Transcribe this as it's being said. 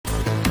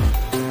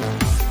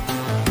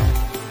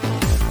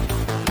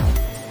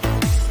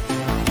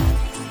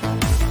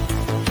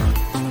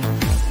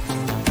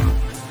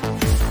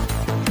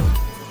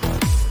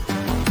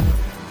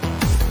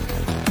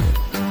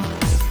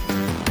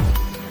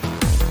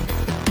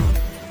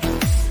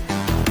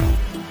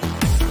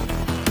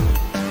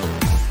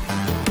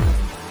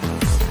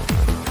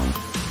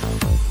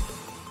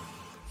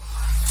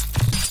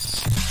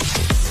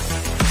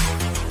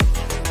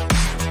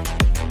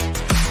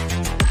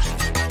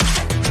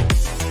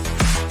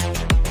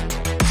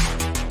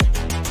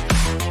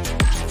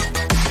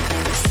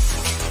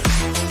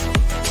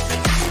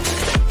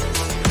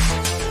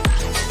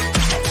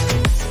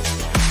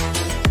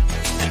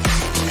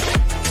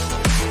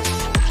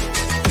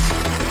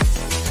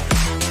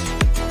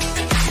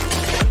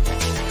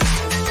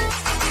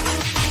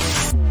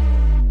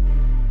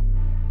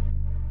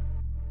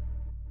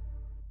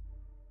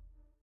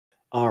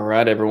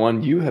right,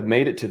 everyone, you have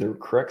made it to the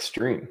correct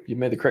stream. You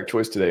made the correct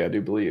choice today, I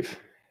do believe.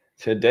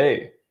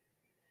 Today,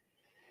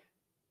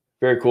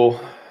 very cool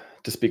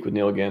to speak with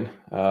Neil again.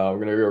 We're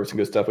going to go over some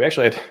good stuff. We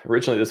actually had,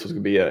 originally this was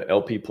going to be a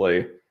LP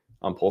play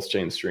on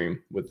PulseChain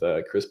stream with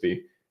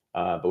Crispy,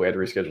 but we had to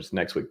reschedule to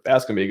next week.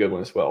 That's going to be a good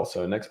one as well.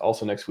 So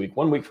next week,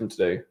 1 week from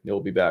today, Neil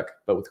will be back,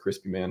 but with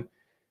Crispy Man.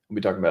 We'll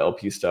be talking about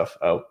LP stuff.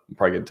 I'll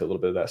probably get into a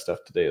little bit of that stuff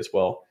today as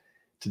well.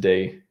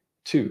 Today,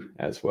 too,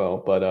 as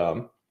well.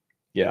 But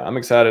yeah, I'm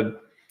excited.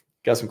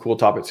 Got some cool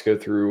topics to go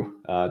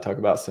through. Talk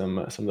about some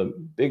of the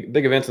big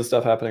events and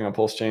stuff happening on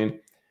PulseChain.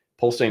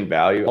 PulseChain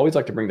value. I always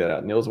like to bring that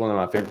out. Neil's one of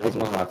my favorites.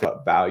 One of my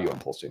favorite value on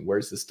PulseChain. Where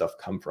does this stuff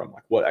come from?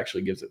 Like, what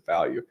actually gives it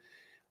value?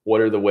 What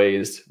are the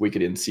ways we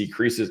could see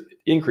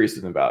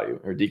increases in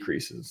value or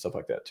decreases and stuff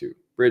like that too?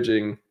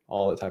 Bridging,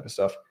 all that type of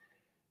stuff.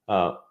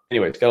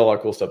 Anyway, it's got a lot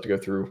of cool stuff to go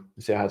through.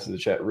 Say hi to the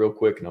chat real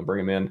quick, and I'll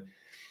bring him in.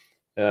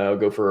 I'll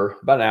go for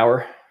about an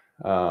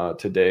hour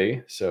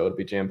today, so it'll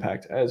be jam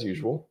packed as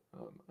usual.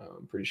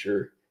 I'm pretty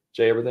sure.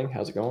 Jay, everything?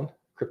 How's it going?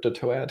 Crypto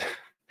Toad.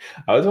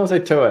 I always want to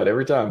say Toad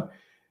every time.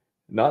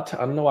 I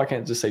don't know why I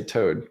can't just say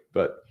Toad,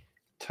 but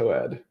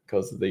Toad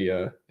because of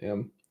the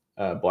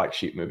Black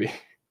Sheep movie.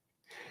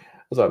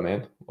 What's up,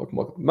 man?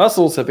 Welcome.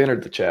 Muscles have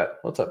entered the chat.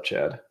 What's up,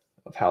 Chad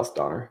of House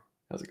Donner?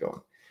 How's it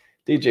going?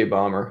 DJ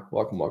Bomber,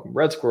 welcome.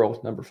 Red Squirrel,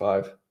 number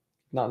 5.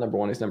 Not number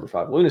 1, he's number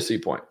 5. Lunacy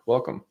Point,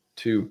 welcome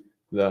to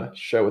the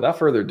show. Without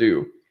further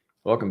ado,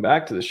 welcome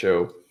back to the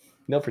show.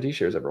 Neil for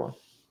T-shares, everyone.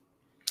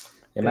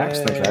 Hey, Max,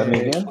 thanks for having me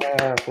again.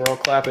 Yeah, we're all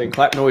clapping.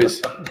 Clap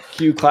noise.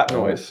 Cue clap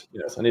noise.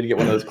 Yes, I need to get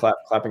one of those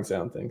clapping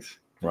sound things.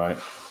 Right.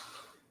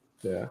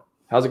 Yeah.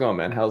 How's it going,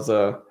 man? How's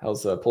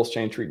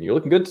PulseChain treating you? You're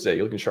looking good today.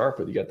 You're looking sharp.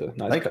 You got the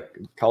nice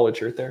collared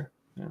shirt there.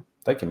 Yeah.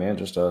 Thank you, man.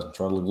 Just trying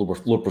to look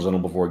a little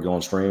presentable before we go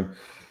on stream.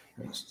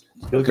 You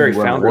look very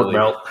founderly.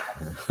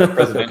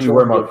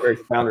 Presidential. Very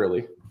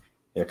founderly.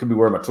 Yeah, could be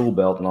wearing my tool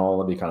belt and all.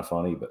 That'd be kind of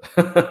funny, but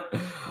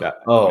yeah.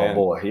 Oh man.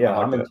 Boy,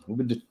 yeah.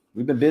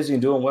 We've been busy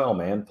and doing well,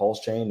 man.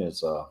 PulseChain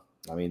is,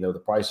 I mean, though the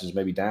prices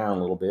may be down a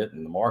little bit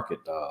in the market,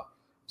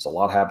 there's a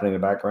lot happening in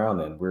the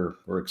background, and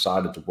we're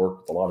excited to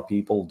work with a lot of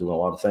people, doing a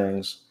lot of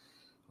things.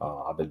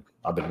 I've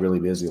been really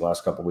busy the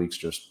last couple of weeks,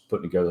 just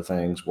putting together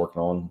things,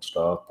 working on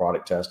stuff,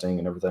 product testing,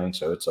 and everything.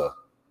 So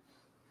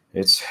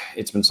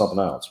it's been something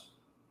else.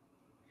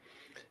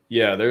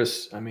 Yeah,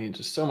 there's, I mean,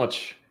 just so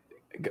much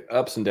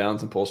ups and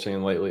downs in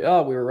PulseChain lately.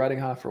 Oh, we were riding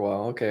high for a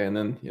while, okay, and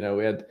then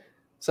we had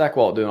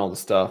Sackwalt doing all the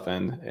stuff,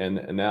 and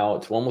now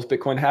it's almost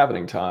Bitcoin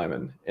halving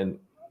time, and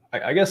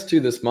I guess too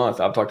this month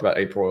I've talked about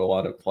April, a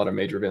lot of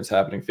major events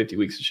happening, 50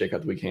 weeks to shake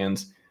out the weak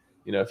hands.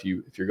 If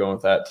you're going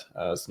with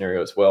that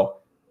scenario as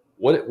well,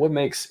 what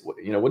makes what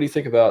do you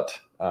think about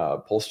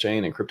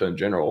PulseChain and crypto in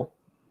general?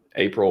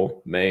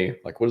 April, May,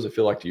 like what does it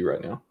feel like to you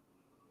right now?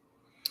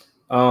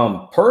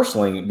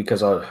 Personally,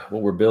 because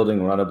what we're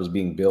building right up is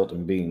being built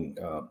and being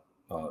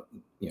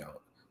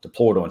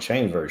deployed on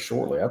chain very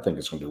shortly, I think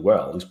it's going to do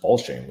well. At least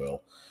PulseChain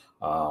will.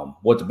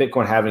 What the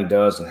Bitcoin halving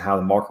does and how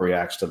the market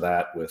reacts to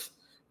that,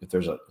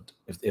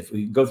 if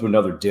we go through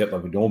another dip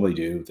like we normally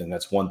do, then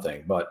that's one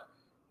thing. But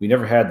we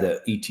never had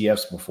the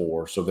ETFs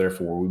before, so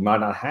therefore we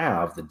might not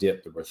have the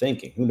dip that we're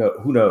thinking.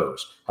 Who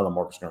knows how the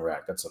market's going to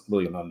react? That's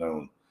really an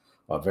unknown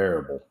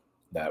variable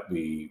that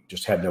we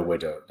just had no way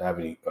to have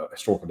any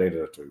historical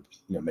data to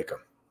make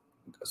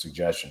a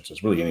suggestion. So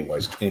it's really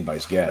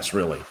anybody's guess,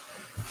 really.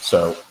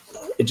 So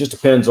it just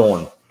depends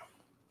on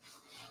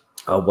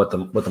what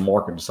the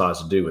market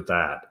decides to do with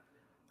that.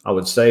 I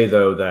would say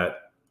though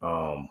that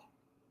I'm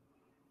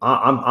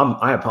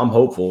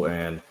hopeful,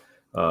 and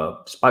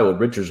despite what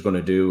Richard's going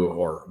to do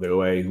or the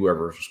OA,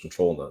 whoever's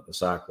controlling the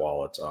SAC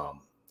wallets,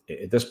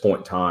 at this point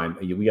in time,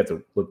 we have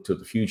to look to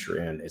the future,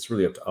 and it's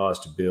really up to us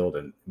to build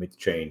and make the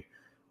chain,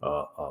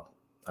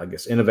 I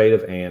guess,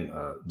 innovative and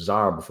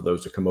desirable for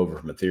those to come over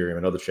from Ethereum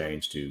and other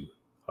chains to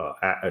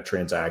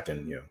transact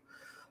and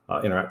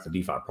interact with the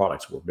DeFi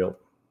products we're building.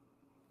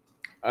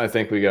 I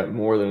think we got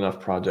more than enough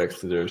projects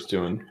that are just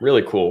doing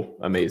really cool,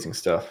 amazing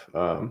stuff.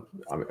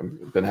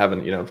 I've been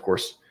having, of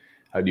course,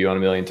 I had you on a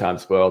million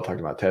times as well,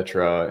 talking about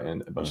Tetra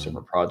and a bunch of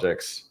different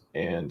projects,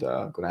 and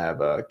I'm going to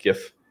have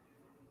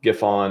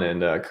GIF on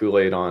and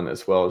Kool-Aid on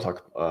as well to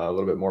talk a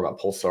little bit more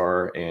about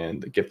Pulsar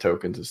and the GIF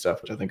tokens and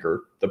stuff, which I think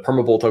are the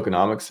permeable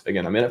tokenomics.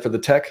 Again, I'm in it for the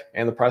tech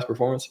and the price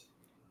performance.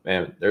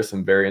 Man, there's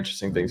some very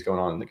interesting things going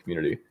on in the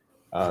community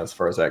as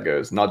far as that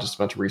goes. Not just a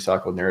bunch of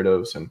recycled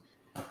narratives, and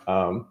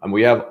I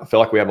feel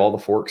like we have all the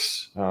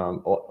forks,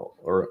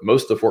 or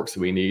most of the forks that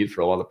we need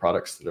for a lot of the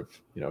products that have,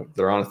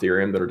 that are on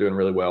Ethereum that are doing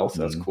really well.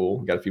 So that's cool.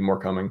 We got a few more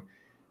coming.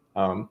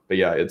 But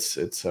yeah, it's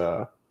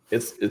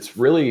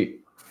really,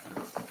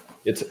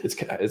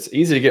 it's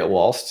easy to get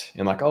lost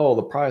in like, oh,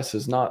 the price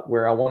is not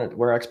where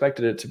I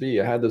expected it to be.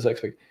 I had those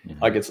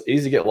expectations. Like, it's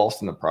easy to get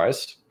lost in the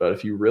price, but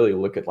if you really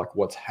look at like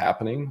what's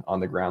happening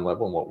on the ground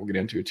level and what we'll get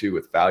into too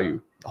with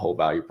value, the whole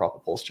value prop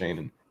of PulseChain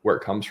and where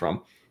it comes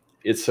from,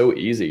 it's so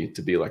easy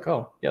to be like,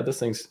 oh yeah,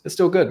 it's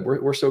still good.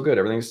 We're still good.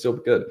 Everything's still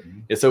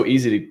good. It's so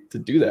easy to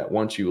do that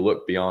once you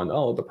look beyond,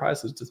 oh, the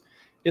price is just,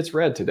 it's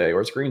red today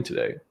or it's green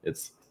today.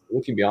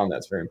 looking beyond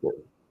that's very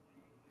important.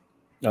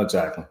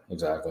 Exactly.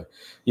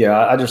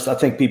 Yeah, I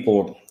think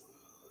people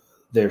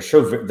they're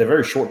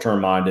very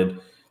short-term minded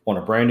on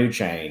a brand new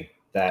chain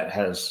that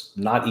has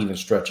not even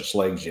stretched its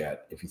legs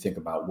yet. If you think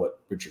about what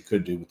Richard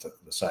could do with the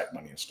SAC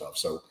money and stuff.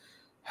 So,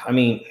 I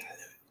mean,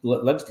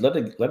 let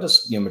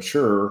us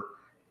mature,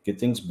 get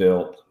things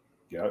built,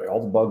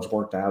 all the bugs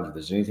worked out. If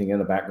there's anything in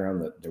the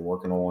background that they're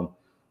working on,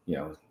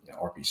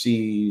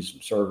 RPCs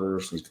and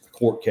servers, the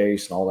court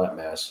case and all that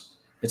mess.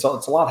 It's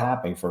a lot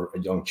happening for a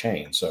young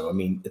chain. So, I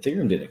mean,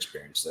 Ethereum didn't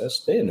experience this.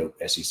 They didn't know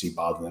SEC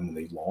bothered them when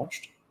they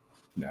launched.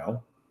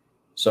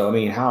 So, I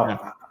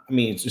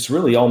mean, it's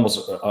really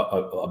almost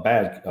a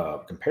bad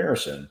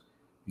comparison,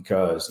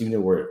 because even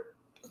though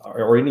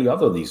or any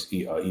other of these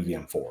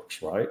EVM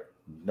forks, right?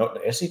 No,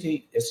 the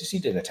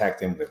SEC didn't attack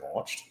them when they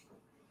launched.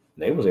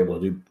 They was able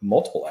to do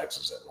multiple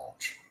X's at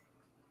launch.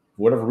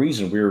 For whatever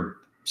reason, we're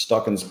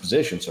stuck in this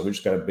position. So we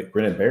just got to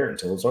grin and bear it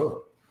until it's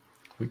over.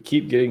 We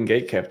keep getting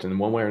gate kept in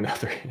one way or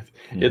another.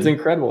 It's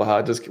incredible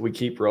how we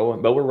keep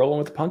rolling, but we're rolling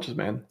with the punches,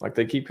 man. Like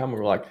they keep coming.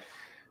 We're like,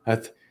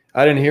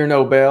 I didn't hear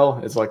no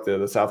bell. It's like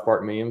the South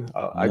Park meme.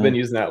 I've been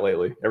using that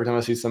lately. Every time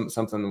I see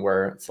something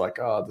where it's like,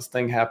 oh, this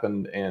thing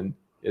happened and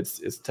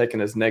it's taken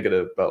as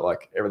negative, but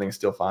like everything's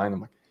still fine.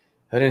 I'm like,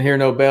 I didn't hear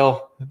no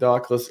bell,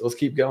 Doc. Let's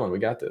keep going. We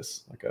got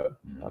this. Like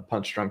a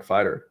punch drunk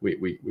fighter.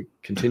 We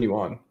continue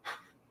on.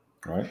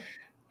 Right.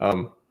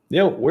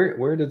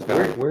 Where did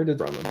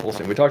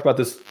PulseChain? We talked about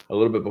this a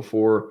little bit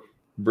before,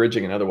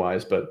 bridging and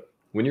otherwise, but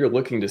when you're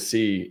looking to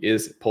see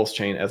is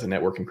PulseChain as a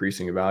network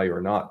increasing in value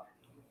or not,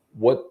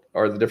 what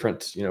are the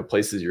different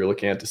places you're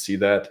looking at to see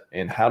that,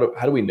 and how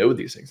do we know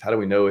these things? How do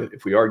we know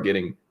if we are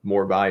getting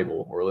more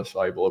valuable or less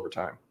valuable over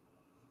time?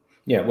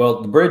 Yeah,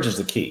 well, the bridge is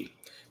the key.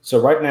 So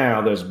right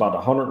now there's about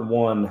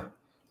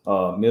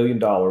 $101 million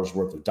worth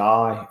of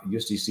DAI,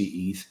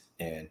 USDC, ETH,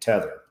 and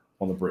Tether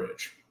on the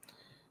bridge.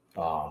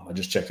 I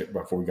just checked it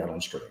before we got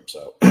on stream.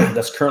 So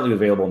that's currently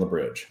available on the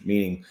bridge,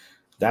 meaning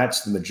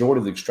that's the majority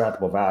of the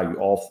extractable value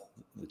off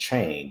the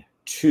chain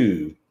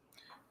to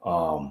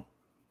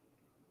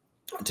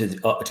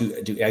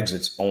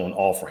exits on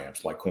off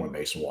ramps like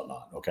Coinbase and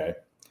whatnot. Okay,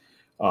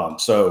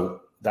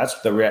 so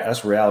that's the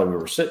reality we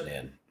were sitting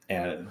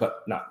in,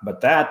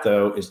 but that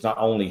though is not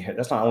only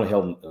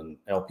held in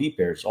LP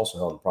pairs, it's also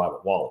held in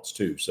private wallets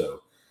too.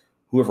 So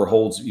whoever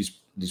holds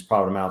these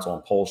private amounts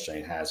on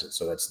PulseChain has it,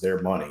 so that's their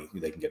money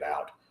they can get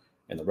out,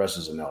 and the rest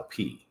is an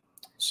LP.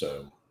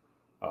 So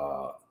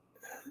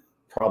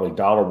probably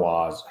dollar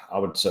wise, I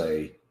would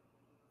say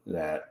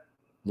that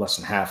less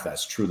than half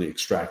that's truly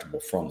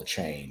extractable from the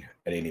chain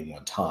at any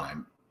one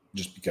time,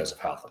 just because of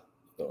how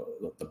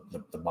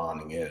the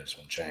bonding is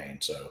on chain.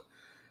 So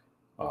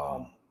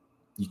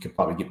you could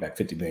probably get back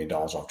 $50 million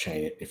off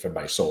chain if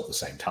everybody sold at the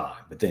same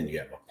time, but then you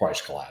have a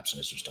price collapse and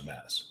it's just a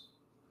mess.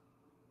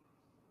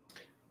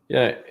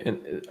 Yeah,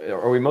 and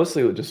are we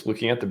mostly just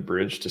looking at the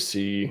bridge to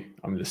see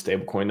the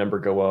stablecoin number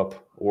go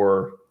up,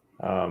 or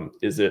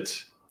is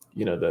it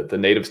the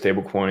native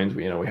stablecoins?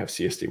 We have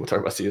CST. We'll talk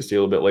about CST a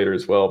little bit later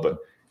as well. But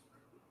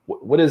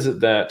what is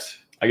it that,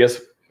 I guess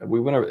we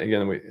went over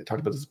again? We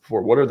talked about this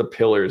before. What are the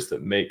pillars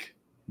that make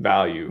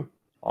value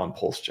on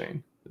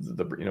PulseChain?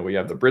 We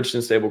have the bridged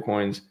in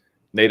stablecoins,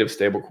 native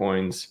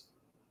stablecoins.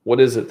 What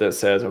is it that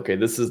says, okay,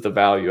 this is the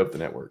value of the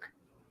network?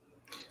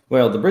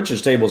 Well, the bridged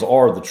stables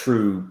are the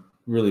true,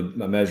 really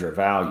a measure of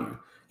value.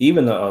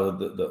 Even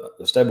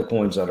the stable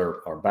coins that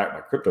are backed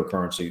by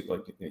cryptocurrency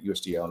like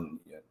USDL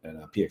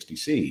and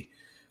PXDC,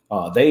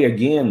 they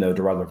again though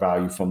derive their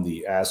value from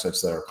the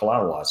assets that are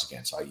collateralized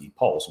against, i.e.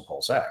 Pulse and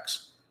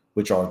PulseX,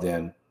 which are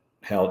then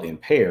held in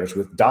pairs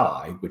with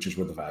DAI, which is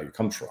where the value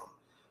comes from.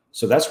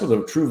 So that's where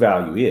the true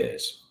value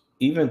is.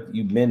 Even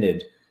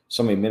if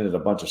somebody minted a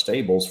bunch of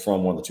stables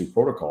from one of the two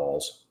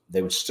protocols,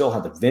 they would still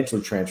have to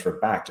eventually transfer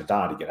back to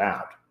DAI to get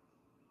out.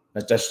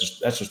 That's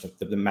just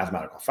the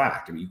mathematical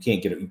fact. I mean, you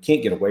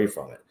can't get away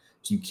from it.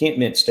 So you can't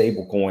mint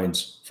stable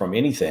coins from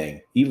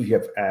anything, even if you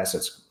have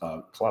assets,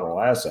 collateral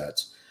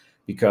assets,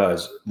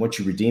 because once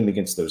you redeem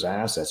against those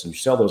assets and you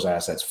sell those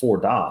assets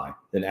for DAI,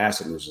 then the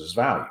asset loses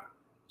value.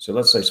 So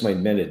let's say somebody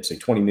minted, say,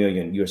 20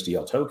 million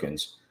USDL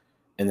tokens,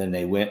 and then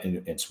they went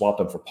and swapped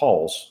them for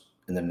Pulse,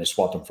 and then they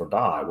swapped them for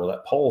DAI. Well,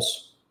 that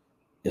Pulse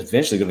is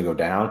eventually going to go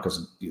down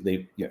because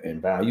in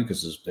value,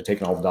 because they're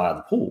taking all the DAI out of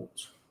the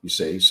pools. You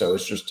see, so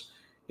it's just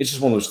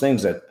one of those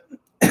things that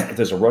if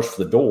there's a rush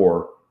for the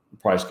door, the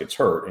price gets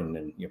hurt and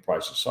then your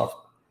prices suffer.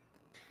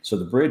 So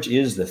the bridge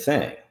is the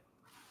thing.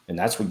 And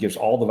that's what gives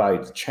all the value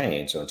to the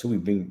chain. So until we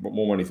bring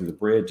more money through the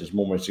bridge, there's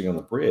more money sitting on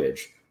the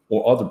bridge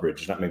or other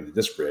bridges, not maybe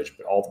this bridge,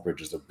 but all the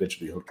bridges that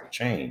eventually hooked to the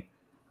chain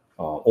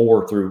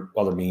or through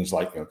other means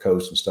like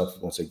Coast and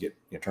stuff once they get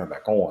turned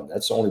back on.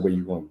 That's the only way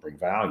you're going to bring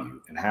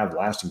value and have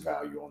lasting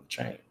value on the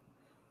chain.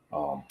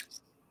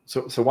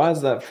 So why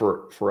is that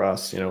for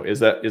us?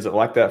 Is it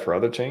like that for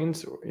other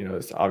chains?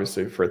 It's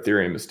obviously for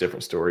Ethereum, it's a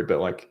different story. But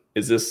like,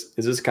 is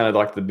this kind of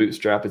like the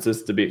bootstrap? Is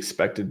this to be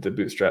expected, the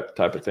bootstrap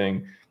type of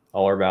thing?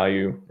 All our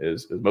value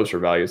is most of our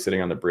value is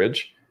sitting on the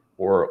bridge,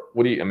 or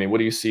what do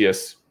you see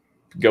us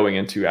going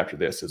into after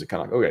this? Is it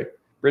kind of like, okay,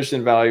 bridged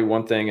in value,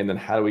 one thing, and then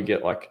how do we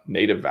get like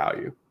native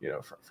value,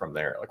 from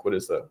there? Like, what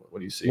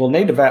do you see? Well,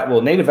 native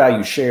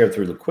value shared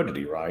through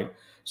liquidity, right?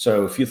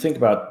 So if you think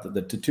about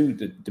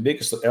the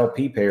biggest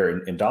LP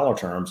pair in dollar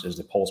terms is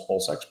the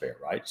PulseX pair,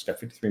 right? It's got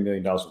 $53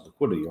 million of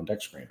liquidity on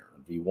DexScreener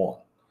and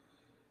V1.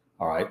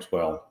 All right,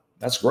 well,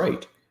 that's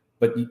great.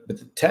 But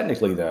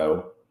technically,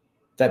 though,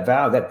 that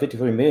value, that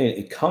 53 million,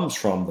 it comes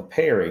from the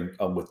pairing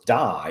with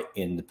DAI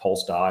in the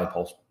Pulse DAI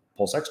and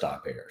PulseX DAI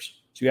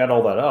pairs. So you add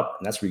all that up,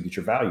 and that's where you get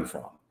your value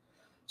from.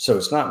 So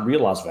it's not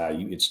realized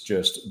value; it's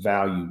just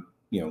value.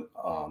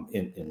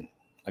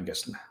 I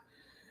guess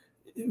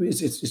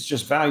it's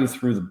just value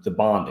through the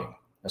bonding.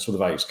 That's where the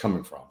value is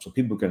coming from. So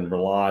people can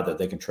rely that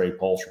they can trade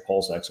Pulse or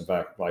PulseX, in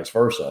fact, vice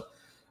versa,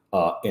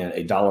 in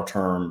a dollar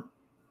term,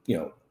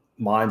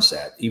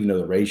 mindset, even though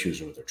the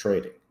ratios are what they're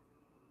trading.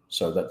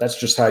 So that's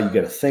just how you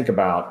got to think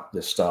about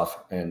this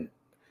stuff. And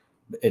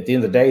at the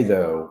end of the day,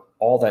 though,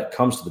 all that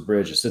comes to the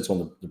bridge. It sits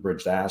on the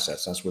bridged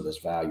assets. That's where this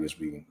value is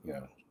being,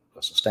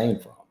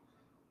 sustained from.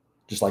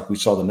 Just like we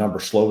saw the number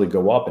slowly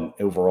go up in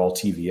overall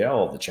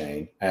TVL of the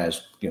chain,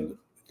 as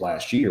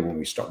last year when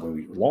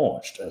we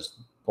launched, as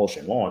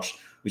PulseChain launched,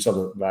 we saw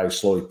the value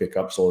slowly pick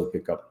up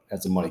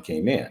as the money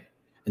came in,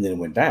 and then it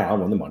went down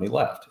when the money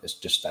left. It's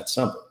just that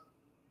simple.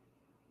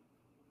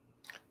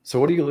 So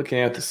what are you looking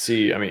at to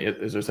see? I mean,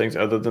 is there things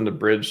other than the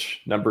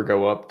bridge number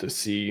go up to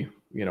see,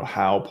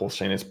 how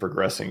PulseChain is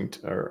progressing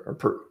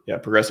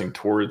progressing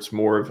towards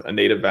more of a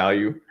native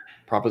value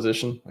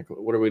proposition? Like,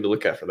 what are we to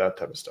look at for that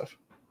type of stuff?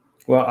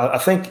 Well, I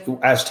think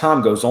as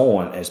time goes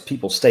on, as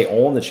people stay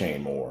on the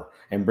chain more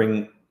and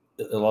bring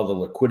a lot of the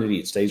liquidity,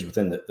 it stays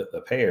within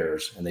the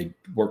pairs, and they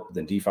work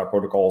within DeFi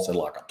protocols, they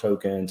lock up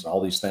tokens and all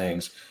these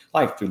things,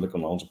 like through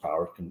liquid loans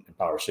and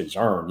Power Cities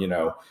Earn,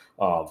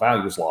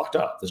 value is locked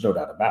up. There's no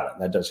doubt about it.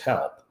 And that does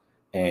help.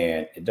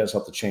 And it does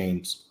help the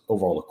chain's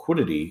overall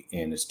liquidity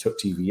and its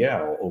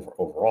TVL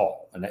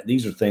overall. And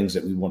these are things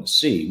that we want to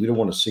see. We don't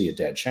want to see a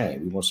dead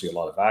chain. We want to see a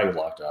lot of value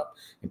locked up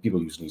and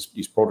people using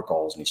these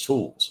protocols and these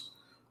tools,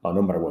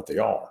 no matter what they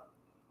are,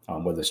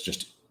 whether it's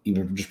just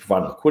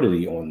providing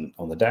liquidity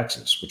on the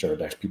DEXs, whichever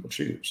DEX people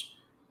choose.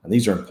 And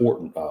these are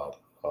important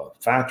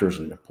factors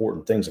and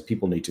important things that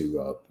people need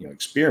to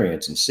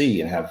experience and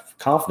see and have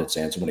confidence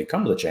in. So when they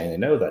come to the chain, they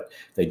know that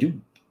they do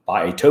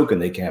buy a token,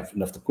 they can have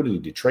enough liquidity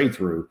to trade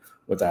through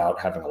without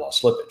having a lot of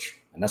slippage.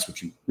 And that's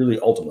what you really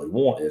ultimately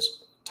want,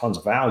 is tons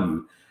of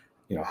value,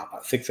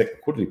 thick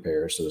liquidity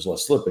pairs, so there's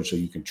less slippage, so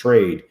you can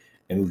trade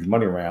and move your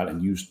money around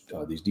and use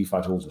these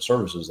DeFi tools and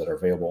services that are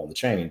available on the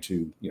chain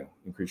to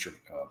increase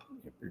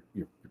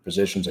your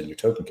positions and your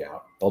token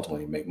count,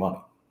 ultimately make money.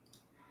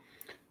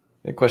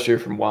 A question here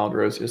from Wild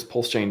Rose: is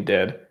PulseChain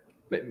dead?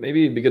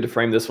 Maybe it'd be good to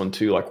frame this one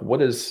too. Like, what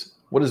does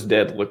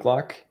dead look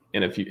like?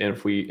 And if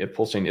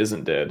PulseChain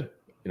isn't dead,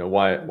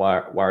 why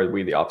are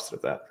we the opposite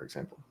of that, for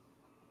example?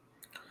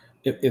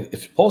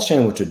 If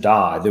PulseChain were to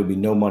die, there would be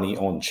no money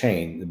on the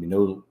chain, there'd be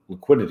no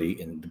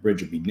liquidity, and the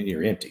bridge would be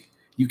near empty.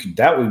 You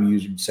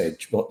would say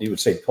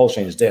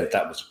PulseChain is dead if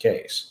that was the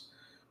case.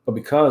 But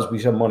because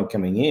we have money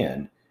coming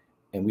in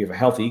and we have a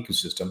healthy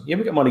ecosystem, we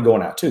got money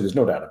going out too. There's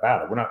no doubt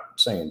about it. We're not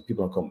saying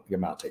people don't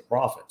come out and take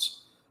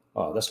profits.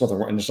 That's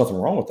nothing, and there's nothing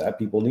wrong with that.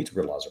 People need to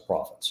realize their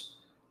profits.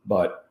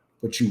 But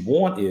what you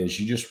want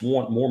is, you just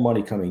want more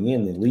money coming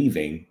in than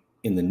leaving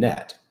in the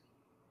net.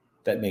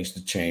 That makes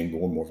the chain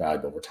more and more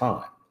valuable over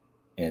time.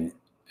 And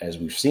as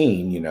we've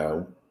seen,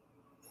 I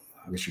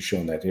guess you're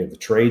showing that here, the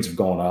trades have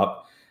gone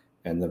up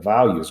and the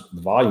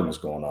volume has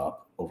gone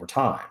up over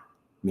time,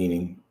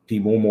 meaning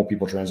more and more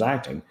people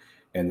transacting,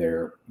 and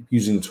they're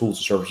using the tools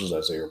and services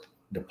as they're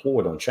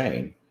deployed on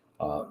chain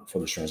for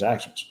those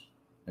transactions.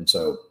 And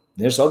so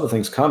there's other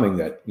things coming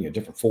that,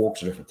 different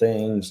forks or different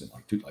things, and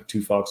like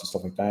 2FUCs and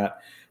stuff like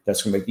that,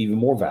 that's going to make even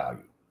more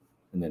value.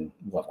 And then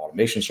we'll have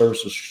automation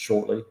services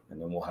shortly,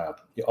 and then we'll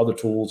have other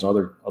tools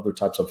and other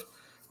types of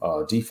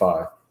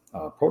DeFi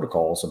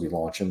protocols that we'll be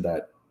launching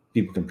that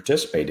people can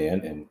participate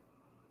in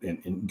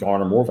and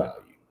garner more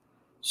value.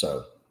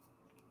 So,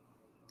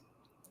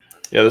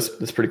 yeah,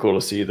 that's pretty cool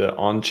to see the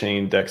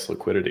on-chain DEX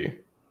liquidity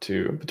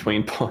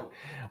between.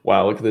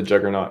 Wow, look at the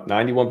juggernaut.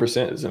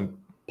 91% is in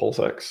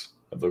PulseX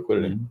of the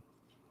liquidity. Mm-hmm.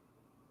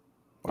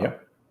 Wow.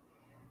 Yep.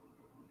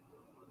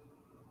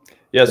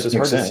 Yeah, it's just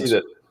hard to see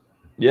that.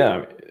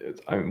 Yeah,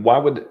 I mean, why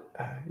would?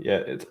 Yeah,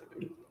 it's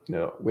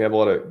we have a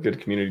lot of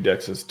good community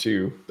DEXs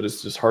too, but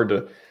it's just hard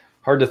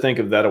to think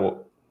of that.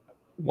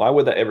 Why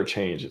would that ever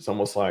change? It's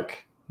almost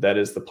like that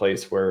is the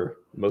place where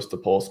most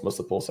of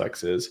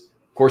PulseX is.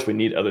 Of course, we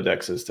need other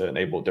DEXs to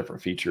enable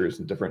different features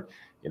and different,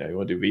 you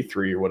want to do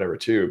V3 or whatever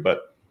too.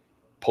 But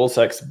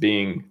PulseX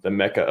being the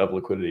mecca of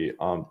liquidity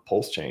on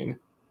PulseChain,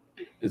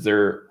 is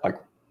there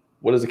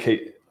what is the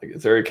case?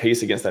 Is there a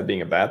case against that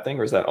being a bad thing,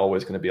 or is that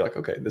always going to be like,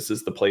 okay, this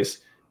is the place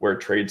where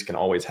trades can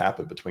always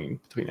happen between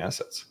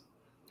assets?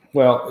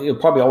 Well, it'll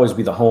probably always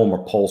be the home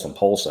of Pulse and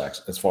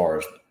PulseX as far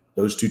as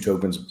those two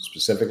tokens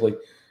specifically,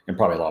 and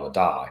probably a lot of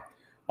DAI.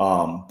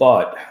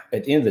 But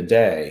at the end of the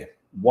day,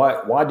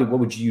 what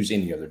would you use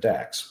any other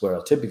DEX?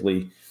 Well,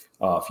 typically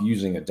if you're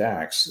using a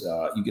DEX,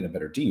 you get a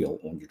better deal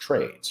on your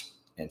trades.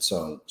 And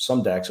so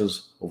some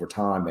DEXs over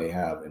time may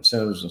have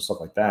incentives and stuff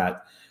like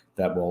that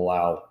that will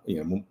allow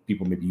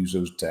people maybe use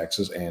those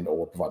DEXs and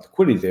or provide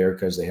liquidity there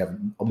because they have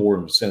a more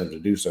incentive to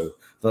do so.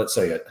 Let's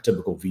say a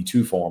typical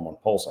V2 farm on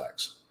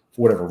PulseX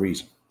for whatever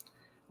reason,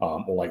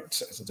 or like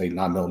say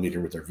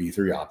 9mm with their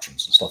V3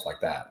 options and stuff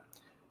like that.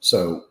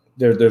 So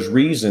there's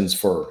reasons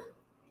for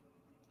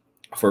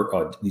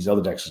these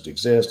other DEXs to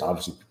exist.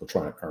 Obviously, people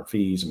trying to earn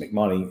fees and make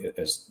money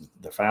as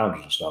the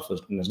founders and stuff.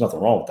 There's nothing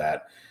wrong with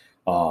that.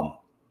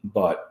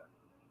 But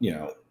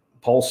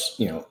Pulse,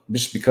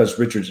 just because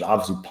Richard's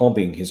obviously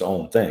pumping his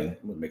own thing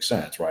would make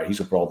sense, right? He's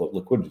going to put all the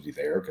liquidity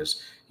there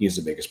because he has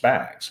the biggest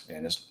bags,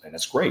 and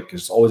that's great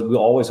because we'll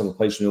always have a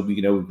place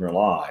we can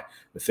rely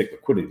with thick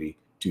liquidity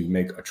to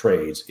make a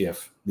trades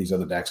if these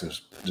other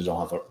DEXs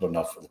don't have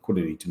enough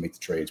liquidity to make the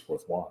trades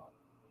worthwhile.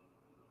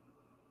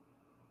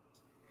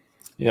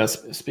 Yeah,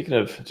 speaking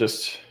of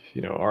just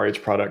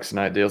RH products and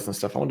ideals and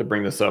stuff, I wanted to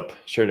bring this up,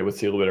 shared it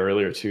with you a little bit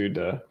earlier too,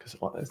 because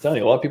I'm telling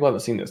you, a lot of people haven't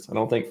seen this. I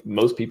don't think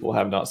most people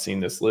have not seen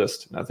this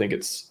list, and I think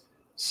it's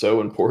so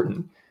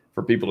important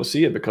for people to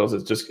see it because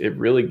it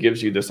really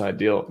gives you this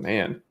idea of,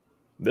 man,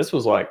 this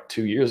was like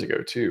 2 years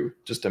ago too.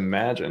 Just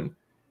imagine,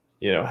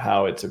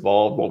 how it's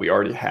evolved. What we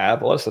already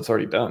have, a lot of stuff's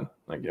already done.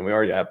 Like, we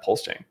already have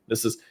PulseChain.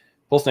 This is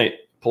PulseChain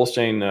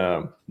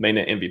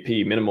mainnet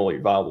MVP,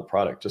 minimally viable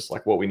product, just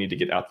like what we need to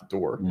get out the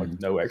door, like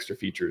no extra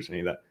features, any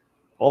of that.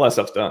 All that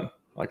stuff's done.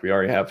 Like, we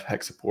already have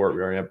hex support,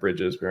 we already have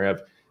bridges, we already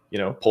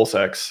have,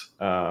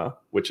 PulseX,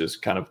 which is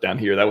kind of down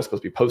here. That was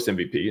supposed to be post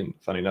MVP, and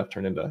funny enough,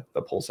 turned into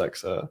the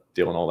PulseX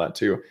deal and all that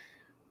too.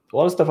 A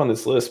lot of stuff on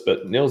this list,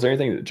 but Neil, is there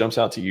anything that jumps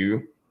out to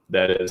you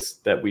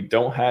that we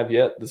don't have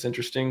yet that's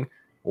interesting,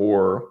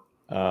 or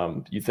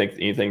you think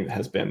anything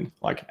has been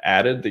like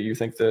added that you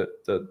think that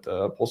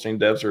PulseChain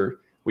devs are?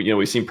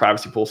 We've seen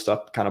privacy pool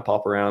stuff kind of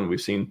pop around. We've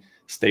seen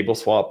stable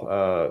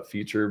swap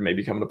feature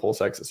maybe coming to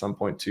PulseX at some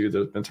point too.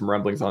 There's been some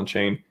rumblings on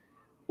chain.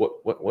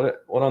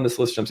 What on this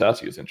list jumps out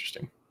to you is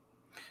interesting?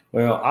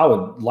 Well, I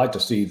would like to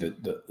see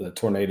the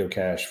Tornado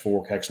Cash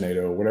fork,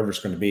 Hexnado, whatever it's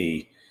going to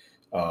be,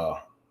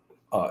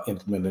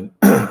 implemented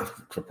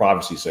for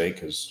privacy's sake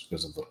because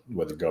of the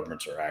way the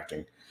governments are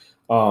acting.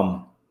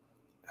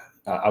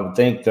 I would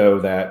think though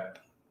that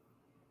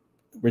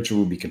Richard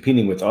would be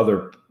competing with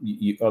other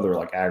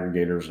like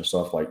aggregators and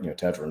stuff like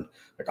Tetra and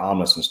like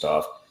Omnis and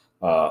stuff.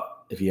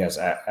 If he has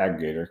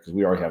aggregator, because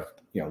we already have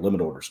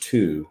limit orders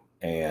too,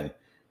 and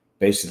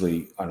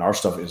basically on our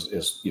stuff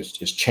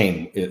is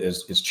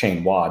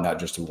chain wide, not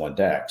just to one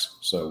DEX.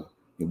 So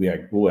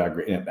we'll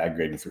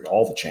aggregating through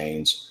all the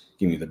chains,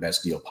 giving you the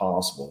best deal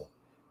possible.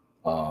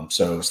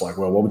 So it's like,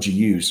 well, what would you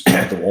use?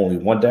 Only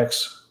one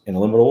DEX in a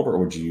limit order, or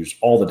would you use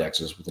all the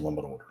DEXs with a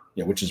limit order?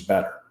 Which is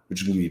better?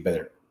 Which is going to give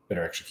you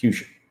better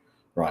execution,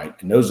 right?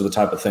 And those are the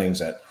type of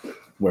things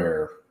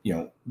where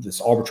this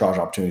arbitrage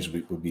opportunities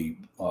would be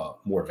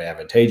more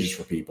advantageous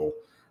for people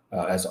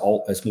as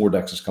more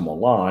DEXs come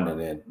online, and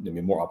then there'll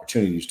be more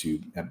opportunities to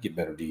get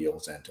better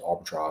deals and to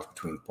arbitrage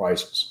between the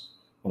prices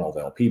on all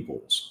the LP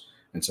pools.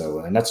 And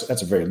so,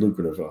 that's a very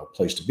lucrative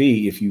place to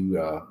be if you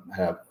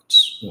have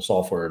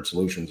software and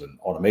solutions and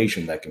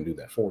automation that can do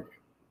that for you.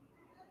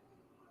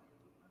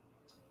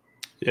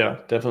 Yeah,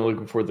 definitely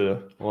looking forward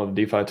to a lot of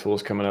DeFi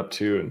tools coming up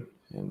too,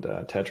 and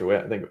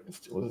Tetra. I think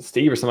it was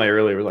Steve or somebody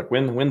earlier was like,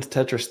 when's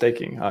Tetra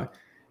staking? I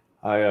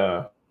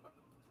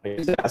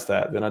used to ask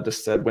that, then I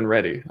just said when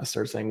ready. I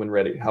started saying when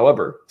ready.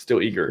 However,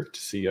 still eager to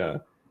see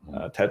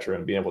Tetra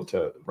and being able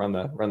to run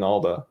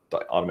all the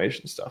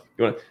automation stuff.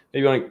 You want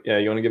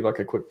to give like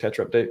a quick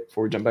Tetra update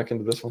before we jump back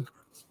into this one?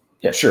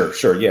 Yeah,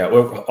 sure. Yeah,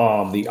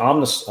 well, the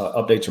Omnis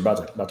updates are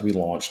about to be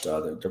launched.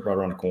 They're right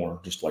around the corner,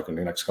 just like in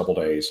the next couple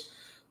of days.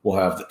 We'll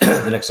have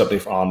the next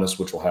update for Omnis,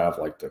 which will have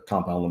like the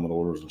compound limit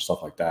orders and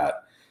stuff like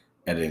that,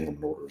 editing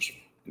limit orders,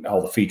 and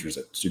all the features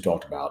that Stu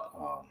talked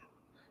about.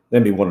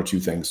 Then be one or two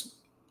things.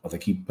 I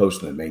think he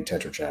posted in the main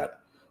Tetra chat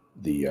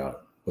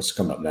what's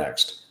coming up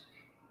next,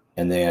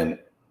 and then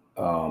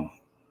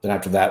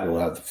after that we'll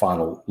have the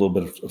final little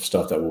bit of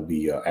stuff that will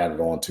be added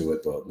on to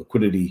it, the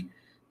liquidity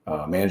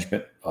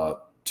management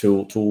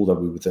tool that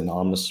will be within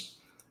Omnis,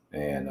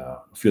 and a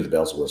few of the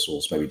bells and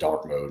whistles, maybe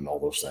dark mode and all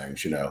those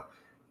things,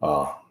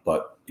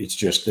 but it's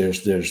just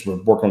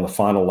we're working on the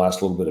final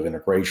last little bit of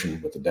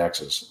integration with the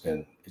DEXs,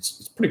 and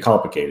it's pretty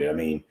complicated. I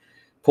mean,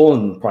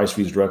 pulling price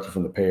feeds directly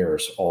from the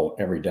pairs,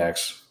 every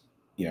DEX,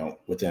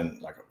 within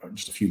like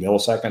just a few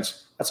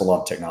milliseconds, that's a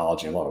lot of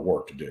technology and a lot of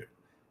work to do,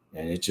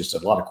 and it's just a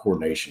lot of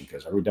coordination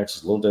because every DEX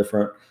is a little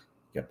different.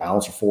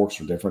 Balancer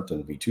forks are different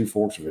than V2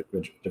 forks, are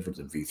different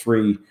than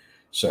V3,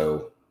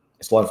 so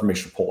it's a lot of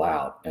information to pull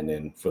out, and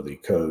then for the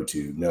code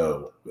to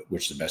know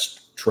which is the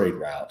best trade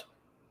route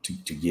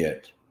to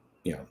get,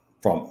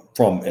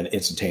 from an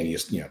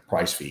instantaneous,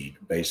 price feed,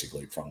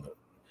 basically from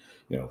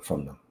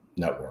the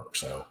network.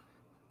 So,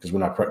 because we're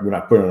not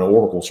putting an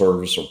Oracle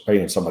service or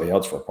paying somebody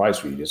else for a price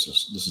feed.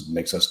 This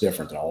makes us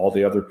different than all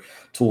the other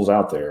tools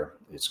out there.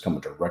 It's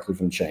coming directly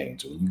from the chain.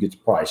 So when you get the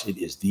price, it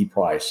is the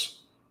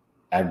price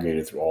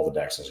aggregated through all the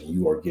DEXs, and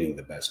you are getting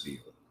the best deal.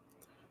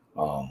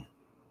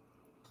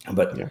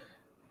 But yeah.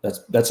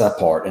 that's that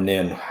part. And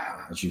then,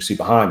 as you see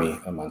behind me,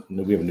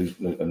 we have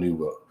a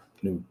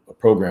new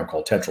program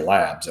called Tetra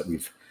Labs that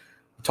we've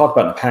talked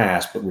about in the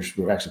past, but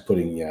we're actually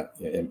putting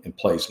in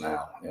place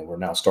now, and we're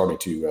now starting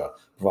to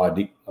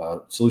provide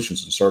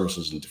solutions and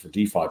services and different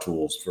DeFi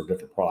tools for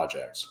different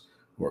projects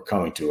who are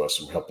coming to us,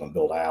 and we're helping them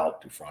build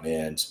out, do front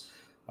ends,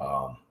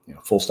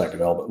 full stack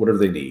development, whatever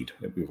they need.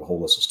 We have a whole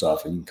list of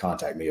stuff, and you can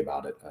contact me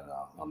about it.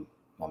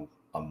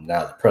 I'm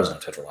now the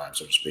president of Tetra Labs,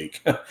 so to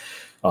speak.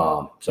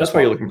 So that's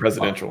why you're looking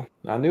presidential.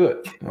 I knew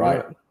it.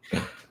 Right.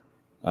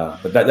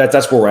 But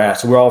that's where we're at.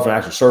 So we're offering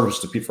actual service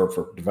to people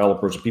for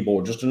developers and people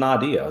with just an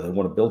idea. They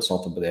want to build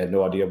something, but they have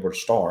no idea where to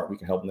start. We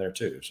can help them there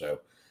too. So,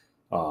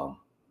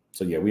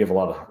 yeah, we have a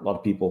lot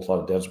of people, a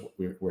lot of devs.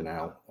 We're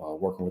now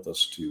working with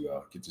us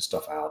to get this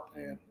stuff out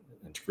and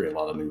to create a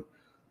lot of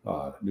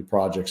new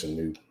projects and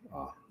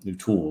new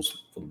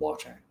tools for the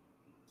blockchain.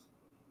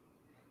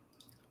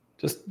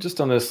 Just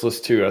on this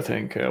list too, I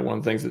think one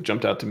of the things that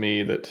jumped out to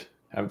me that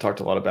I haven't talked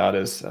a lot about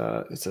is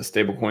it's a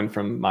stablecoin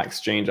from my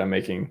exchange I'm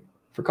making.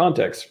 For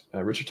context,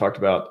 Richard talked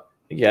about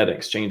he had an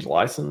exchange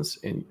license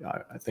in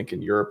I think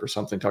in Europe or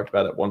something. Talked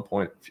about at one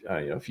point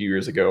a few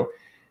years ago.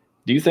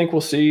 Do you think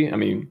we'll see? I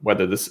mean,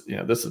 whether this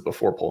this is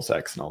before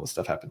PulseX and all this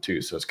stuff happened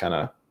too, so it's kind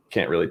of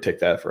can't really take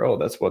that for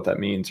that's what that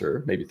means,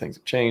 or maybe things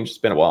have changed. It's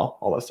been a while,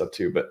 all that stuff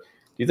too. But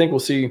do you think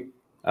we'll see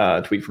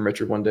a tweet from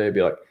Richard one day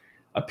be like,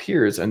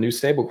 appears a new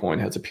stablecoin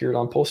has appeared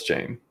on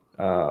PulseChain,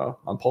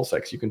 on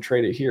PulseX. You can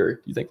trade it here.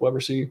 Do you think we'll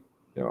ever see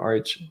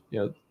RH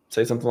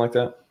say something like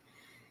that?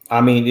 I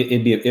mean,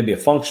 it'd be a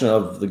function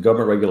of the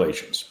government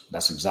regulations.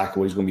 That's exactly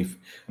what he's going to be.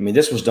 I mean,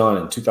 this was done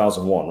in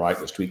 2001, right?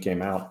 This tweet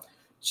came out.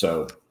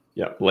 So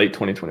yeah, late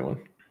 2021.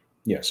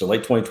 Yeah, so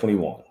late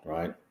 2021,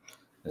 right?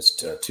 That's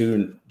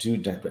two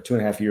and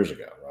a half years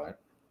ago, right?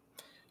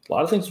 A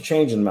lot of things have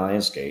changed in the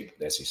landscape,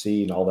 the SEC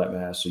and all that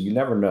mess. So you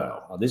never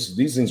know.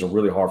 These things are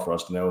really hard for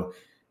us to know.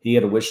 He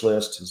had a wish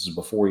list. This is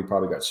before he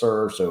probably got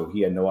served, so he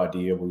had no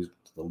idea what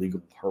the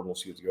legal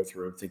hurdles he had to go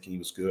through, thinking he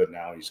was good.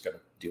 Now he's got to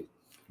deal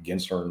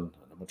against her and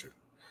a bunch of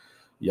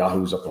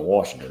yahoos up in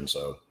Washington.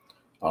 So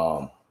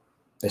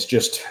it's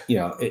just,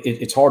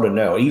 it's hard to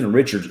know. Even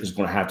Richard is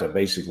going to have to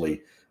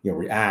basically,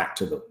 react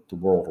to the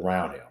world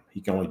around him.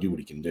 He can only do what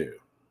he can do.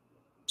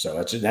 So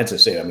that's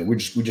it. I mean, we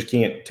just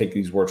can't take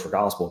these words for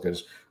gospel,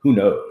 because who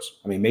knows?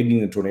 I mean, maybe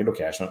in the tornado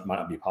cash might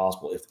not be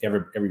possible if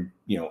every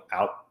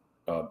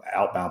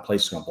outbound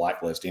place is going to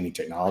blacklist any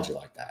technology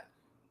like that.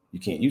 You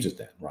can't use it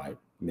then, right?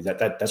 I mean,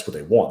 that's what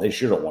they want. They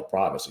sure don't want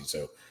privacy.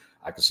 So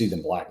I could see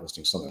them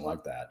blacklisting something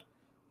like that.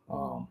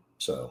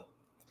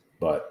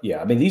 But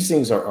yeah, I mean, these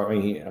things are, I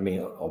mean,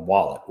 a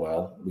wallet.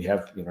 Well, we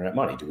have internet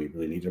money. Do we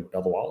really need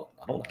another wallet?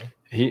 I don't know.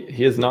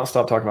 He has not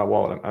stopped talking about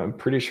wallet. I'm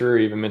pretty sure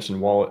he even mentioned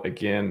wallet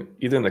again,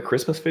 either in the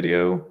Christmas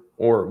video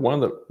or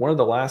one of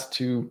the last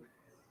two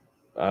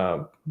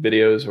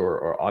videos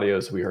or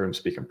audios we heard him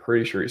speak. I'm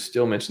pretty sure he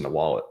still mentioned the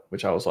wallet,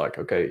 which I was like,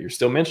 okay, you're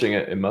still mentioning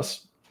it.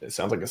 It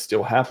sounds like it's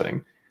still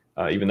happening,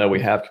 even though we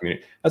have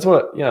community. That's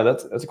what,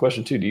 that's a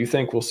question too. Do you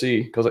think we'll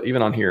see? Because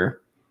even on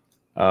here,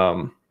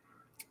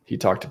 he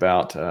talked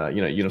about,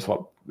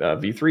 Uniswap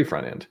V3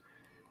 front end.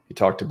 He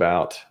talked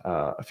about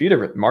a few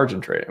different margin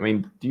trade. I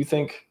mean, do you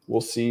think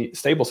we'll see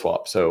stable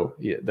swap? So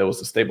there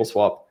was a stable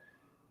swap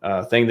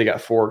thing that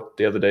got forked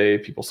the other day.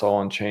 People saw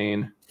on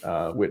chain,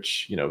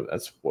 which,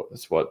 that's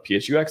what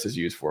PHUX is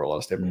used for, a lot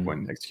of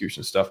stablecoin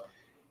execution stuff.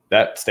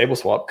 That stable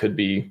swap could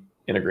be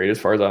integrated. As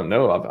far as I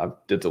know, I've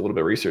did a little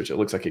bit of research. It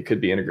looks like it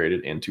could be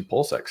integrated into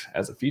PulseX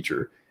as a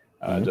feature,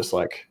 just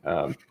like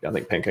I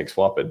think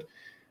PancakeSwap had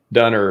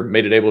done or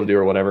made it able to do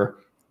or whatever.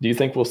 Do you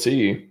think we'll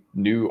see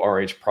new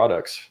RH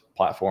products,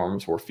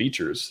 platforms, or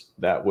features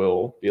that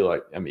will be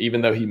like,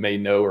 even though he may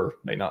know or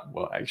may not,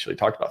 well, I actually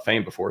talked about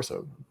Fame before,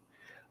 so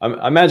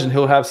I imagine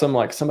he'll have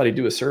somebody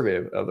do a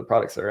survey of the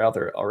products that are out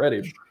there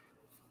already.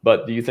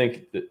 But do you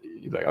think that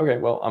you're like, okay,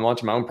 well, I'm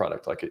launching my own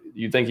product? Like, do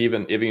you think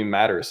it even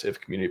matters if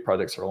community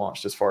projects are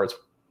launched, as far as,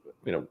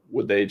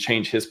 would they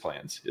change his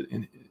plans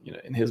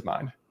in his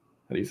mind?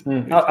 How do you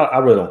think? I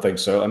really don't think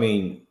so. I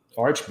mean,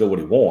 RH build what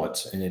he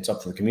wants, and it's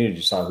up to the community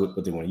to decide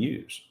what they want to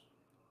use.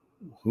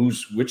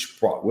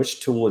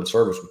 Which tool and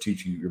service will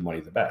teach you your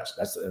money the best?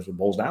 That's what it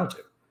boils down to.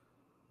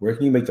 Where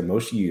can you make the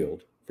most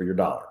yield for your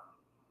dollar?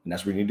 And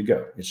that's where you need to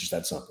go. It's just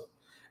that simple.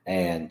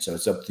 And so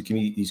it's up to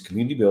these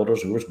community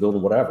builders who are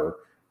building whatever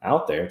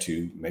out there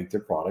to make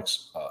their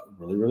products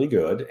really, really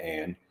good,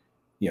 and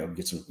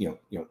get some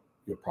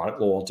your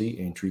product loyalty,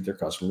 and treat their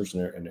customers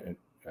and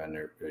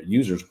their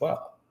users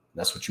well.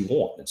 That's what you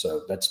want. And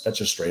so that's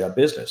just straight up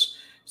business.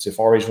 So if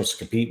RH wants to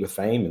compete with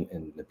Fame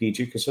and the PH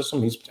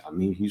ecosystem,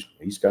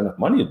 he's got enough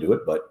money to do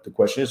it. But the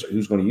question is,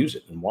 who's going to use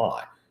it and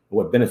why?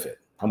 What benefit?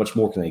 How much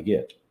more can they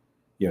get?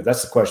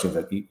 That's the question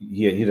that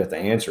he'd have to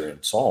answer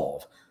and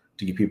solve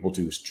to get people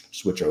to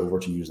switch over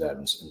to use that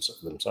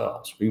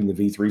themselves. Even the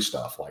V3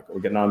 stuff, like we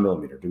get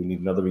 9mm. Do we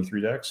need another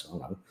V3 DEX? I don't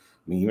know.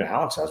 I mean, even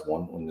Alex has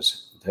one on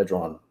this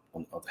Hedron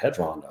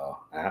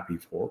app he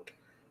forked.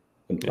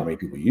 Not many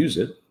people use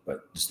it,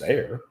 but it's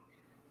there.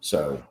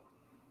 So,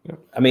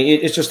 I mean,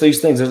 it's just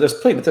these things. There's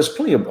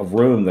plenty of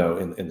room though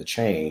in the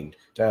chain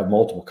to have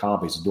multiple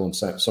copies of doing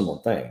similar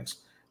things.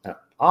 Now,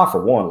 I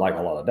for one like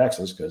a lot of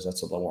dexes because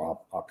that's a little more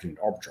opportunity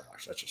to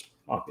arbitrage. That's just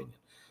my opinion.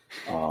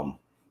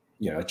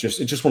 It's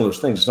just one of those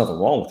things. There's nothing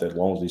wrong with it as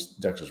long as these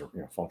dexes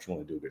are functional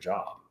and do a good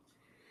job.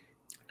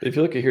 If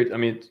you look at here, I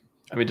mean,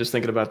 just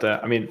thinking about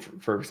that. I mean,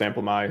 for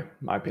example, my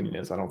opinion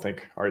is I don't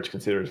think RH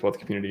considers what the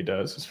community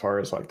does as far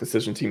as like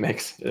decisions he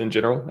makes in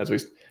general. As we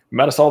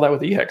might have saw that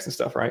with EHEX and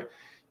stuff, right?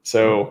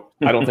 So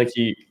I don't think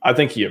I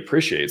think he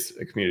appreciates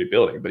a community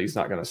building, but he's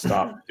not going to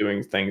stop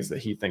doing things that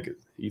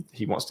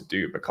he wants to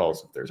do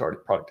because there's already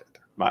product out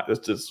there.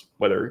 That's just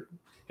whether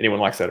anyone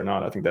likes that or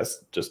not. I think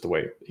that's just the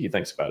way he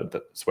thinks about it.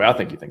 That's the way I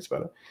think he thinks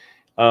about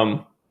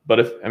it. But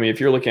if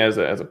you're looking as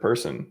a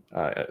person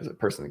in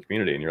the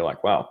community, and you're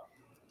like, wow,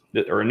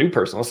 or a new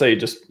person, let's say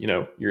just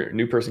you're a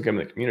new person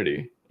coming to the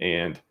community,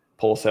 and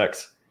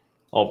PulseX,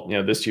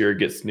 this year it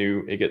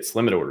gets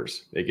limit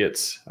orders. It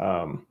gets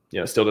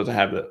still doesn't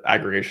have the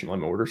aggregation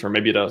limit orders, or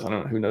maybe it does. I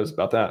don't know. Who knows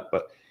about that?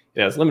 But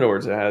it has limit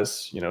orders. It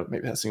has maybe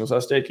it has single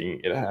size staking.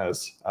 It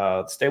has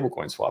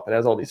stablecoin swap. It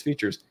has all these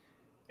features,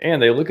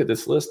 and they look at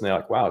this list and they're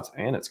like, wow,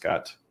 it's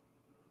got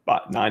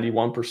about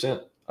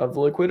 91% of the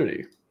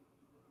liquidity.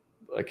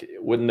 Like,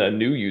 wouldn't a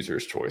new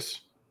user's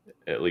choice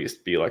at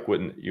least be like,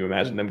 wouldn't you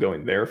imagine them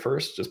going there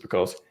first just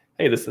because,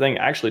 hey, this thing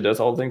actually does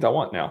all the things I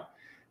want now?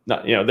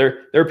 Not,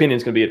 their opinion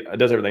is going to be it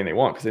does everything they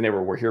want because they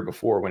never were here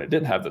before when it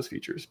didn't have those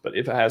features. But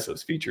if it has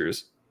those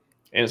features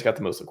and it's got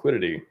the most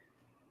liquidity, it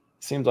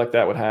seems like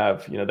that would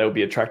have, that would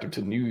be attractive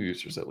to new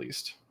users at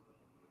least.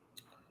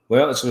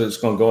 Well, it's going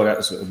to go,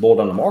 it's going to boil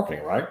down to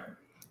marketing, right?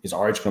 Is RH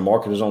going to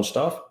market his own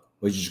stuff,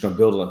 or is he just going to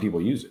build it and let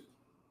people use it?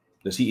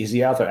 Is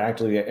he out there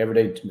actively every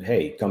day?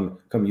 Hey, come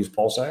use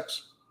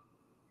PulseX.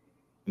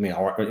 I mean,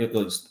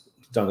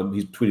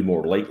 he's tweeted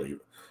more lately,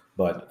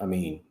 but I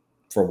mean,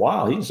 for a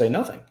while he didn't say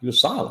nothing. He was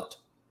silent.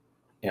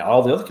 And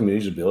all the other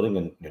communities are building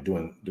and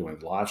doing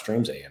live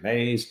streams,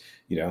 AMAs,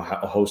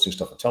 hosting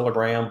stuff on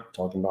Telegram,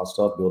 talking about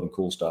stuff, building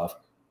cool stuff.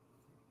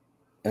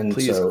 And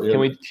please, so, can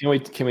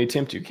we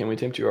tempt you? Can we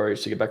tempt you, RH,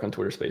 to get back on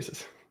Twitter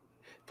Spaces?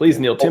 Please,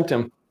 Neil, tempt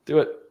him. Do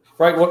it.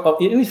 Right. Well,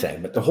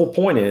 anything. But the whole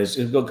point is,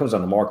 it comes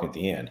down to marketing at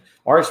the end.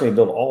 RH may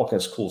build all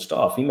kinds of cool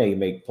stuff. He may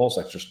make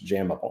PulseX just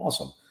jam up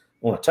awesome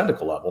on a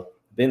technical level.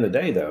 At the end of the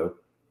day, though,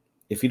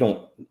 if you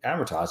don't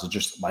advertise, it's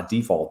just by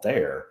default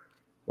there.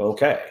 Well,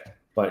 okay.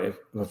 But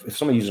if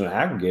somebody uses an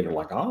aggregator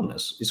like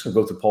Omnis, it's going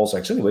to go through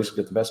PulseX anyways to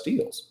get the best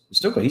deals. He's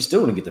still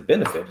going to get the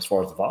benefit as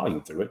far as the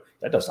volume through it.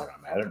 That does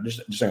not matter. Just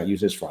not going to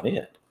use his front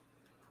end.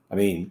 I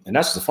mean, and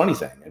that's the funny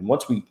thing. And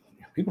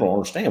people don't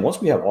understand,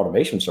 once we have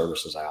automation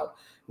services out,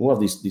 we'll have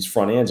these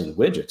front ends and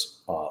widgets,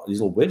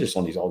 these little widgets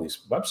on all these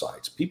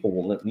websites. People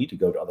will need to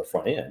go to other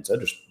front ends. They'll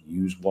just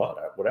use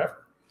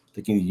whatever.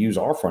 They can use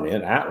our front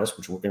end, Atlas,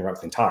 which will interact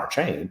with the entire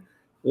chain,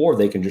 or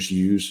they can just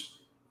use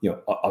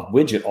a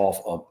widget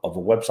off of a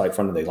website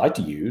front end they like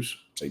to use,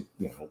 say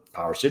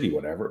Power City,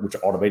 whatever, which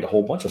automate a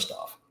whole bunch of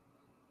stuff.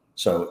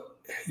 So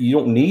you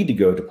don't need to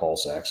go to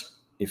PulseX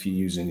if you're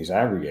using these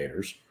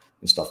aggregators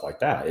and stuff like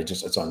that.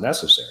 It's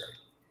unnecessary.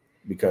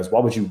 Because why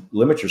would you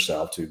limit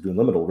yourself to doing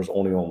limit orders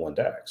only on one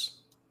DEX?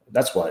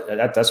 That's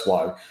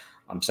why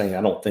I'm saying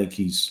I don't think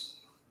he's,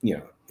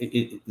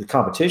 the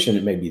competition,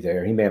 it may be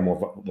there. He may have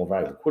more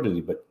value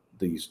liquidity, but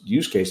these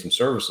use case and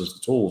services, the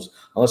tools,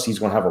 unless he's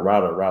going to have a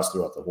router that routes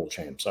throughout the whole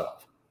chain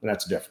himself, and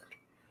that's different.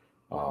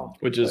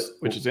 Which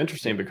is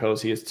interesting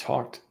because he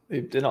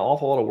did an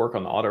awful lot of work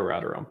on the auto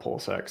router on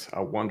PulseX.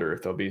 I wonder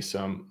if there'll be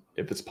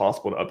if it's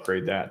possible to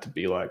upgrade that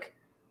to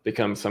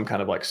become some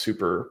kind of like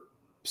super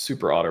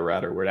auto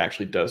router where it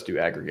actually does do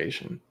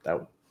aggregation.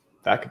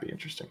 That could be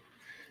interesting.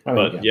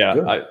 I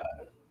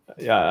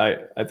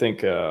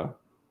think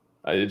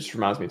it just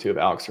reminds me too of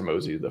Alex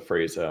Hormozy, the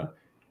phrase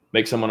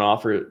make someone an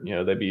offer,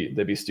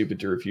 they'd be stupid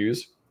to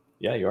refuse.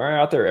 Yeah, you are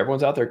out there.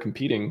 Everyone's out there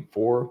competing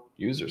for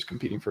users,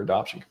 competing for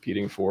adoption,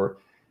 competing for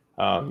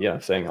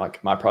saying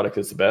like my product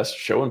is the best,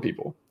 showing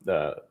people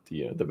the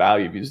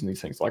value of using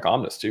these things like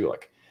Omnis too.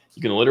 Like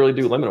you can literally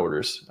do limit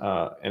orders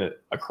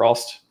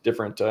across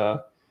different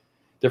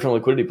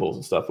liquidity pools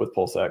and stuff with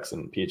PulseX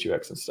and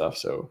PHUX and stuff.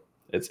 So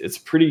it's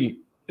a pretty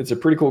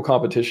cool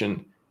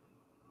competition.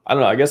 I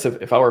don't know. I guess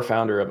if I were a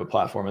founder of a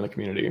platform in the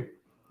community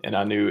and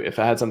I knew if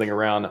I had something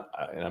around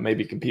and I may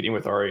be competing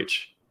with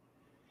RH,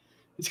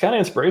 it's kind of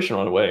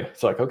inspirational in a way.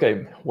 It's like,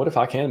 okay, what if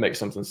I can make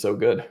something so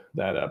good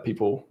that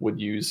people would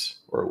use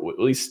or at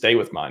least stay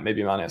with mine?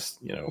 Maybe mine has,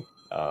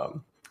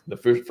 the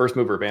first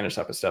mover advantage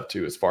type of stuff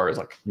too, as far as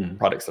like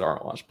products that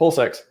aren't launched.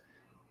 PulseX,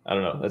 I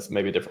don't know. That's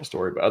maybe a different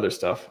story, but other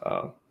stuff,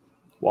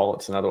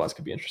 wallets and otherwise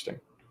could be interesting.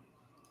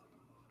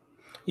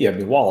 Yeah, I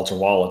mean, wallets are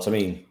wallets. I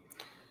mean,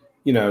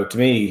 to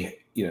me,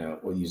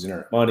 we'll use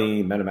internet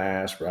money,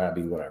 MetaMask,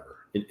 Rabby, whatever.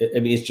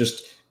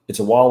 It's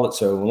a wallet.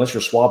 So unless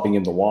you're swapping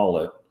in the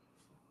wallet,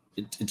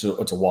 it's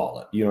a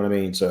wallet. You know what I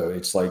mean? So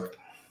it's like,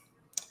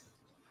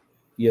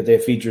 yeah, they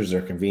have features,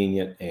 they're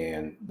convenient,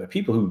 but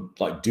people who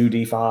like do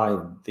DeFi,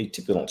 they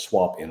typically don't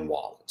swap in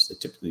wallets. fiats. They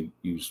typically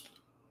use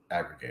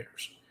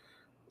aggregators,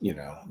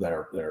 that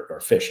are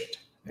efficient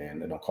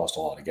and they don't cost a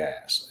lot of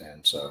gas.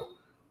 And so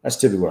that's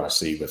typically what I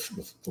see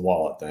with the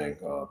wallet thing.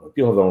 But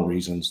people have their own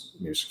reasons,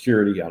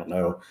 security. I don't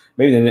know.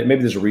 Maybe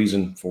there's a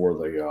reason for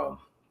the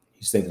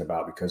he's thinking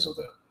about because of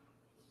the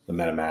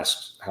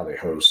MetaMask, how they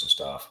host and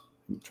stuff.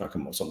 Try to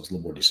come up with something that's a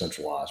little more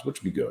decentralized,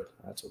 which would be good.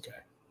 That's okay.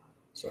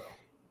 So.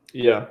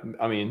 Yeah,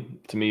 I mean,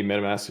 to me,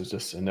 MetaMask is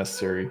just a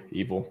necessary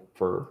evil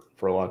for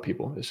a lot of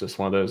people. It's just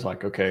one of those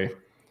like, okay,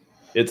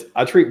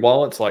 I treat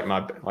wallets like my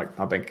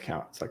bank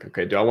account. It's like,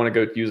 okay, do I want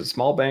to go use a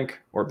small bank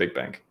or a big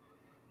bank?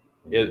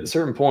 At a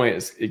certain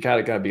point, it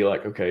gotta be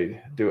like,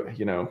 okay,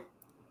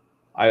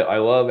 I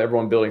love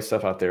everyone building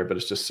stuff out there, but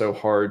it's just so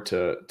hard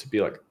to be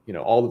like,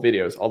 all the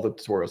videos, all the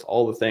tutorials,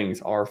 all the things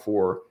are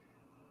for,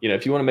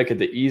 if you want to make it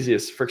the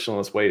easiest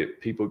frictionless way to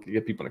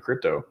get people into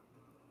crypto.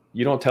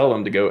 You don't tell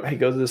them to go, hey,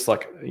 go to this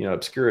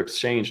obscure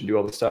exchange and do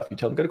all this stuff. You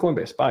tell them, go to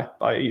Coinbase, buy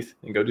ETH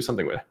and go do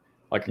something with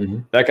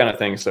it. That kind of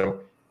thing. So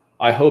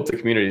I hope the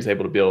community is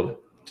able to build,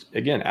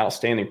 again,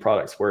 outstanding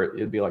products where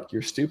it'd be like,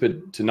 you're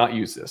stupid to not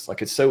use this.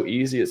 Like, it's so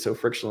easy. It's so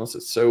frictionless.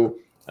 It's so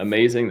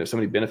amazing. There's so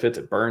many benefits.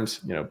 It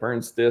burns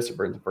this, it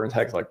burns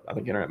hex. Like, I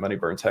think Internet Money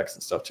burns hex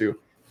and stuff too.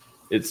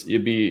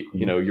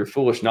 You're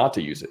foolish not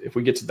to use it. If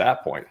we get to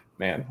that point,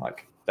 man,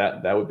 like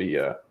that would be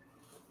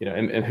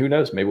and who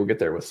knows, maybe we'll get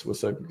there with some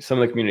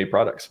of the community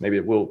products. Maybe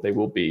they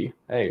will be,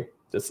 hey,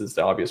 this is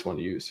the obvious one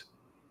to use.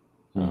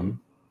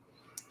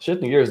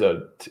 Shifting gears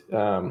though,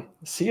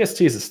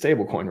 CST is a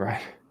stable coin,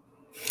 right?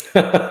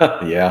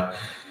 Yeah.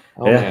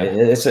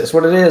 It's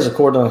what it is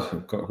according to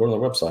the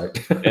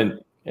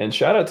website. and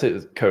shout out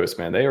to Coast,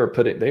 man. They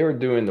were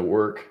doing the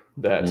work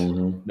that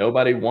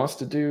nobody wants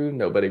to do,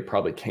 nobody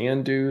probably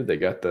can do.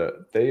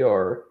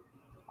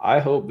 I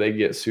hope they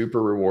get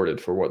super rewarded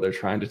for what they're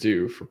trying to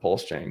do for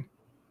PulseChain.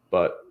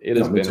 But it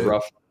has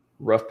been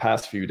rough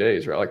past few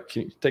days, right? Like,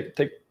 can you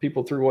take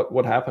people through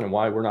what happened and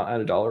why we're not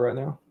at $1 right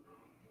now?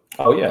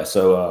 Oh yeah.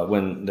 So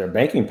when their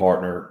banking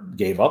partner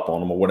gave up on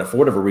them, or for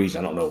whatever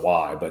reason, I don't know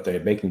why, but their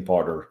banking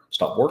partner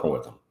stopped working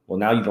with them. Well,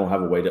 now you don't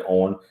have a way to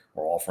on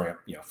or off ramp,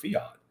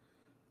 fiat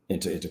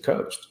into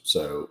Coast.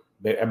 So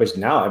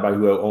everybody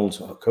who owns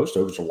Coast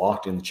tokens are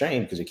locked in the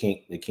chain because they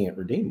can't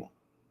redeem them.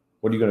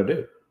 What are you going to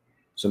do?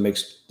 So it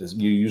makes the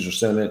user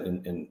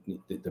sentiment and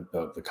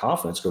the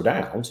confidence go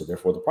down. So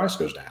therefore the price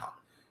goes down,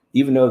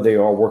 even though they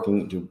are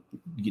working to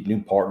get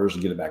new partners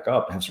and get it back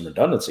up and have some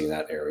redundancy in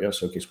that area.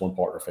 So in case one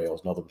partner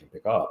fails, another can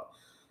pick up.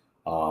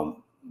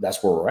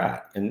 That's where we're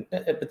at.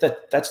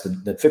 But that's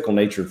the fickle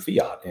nature of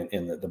fiat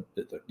and the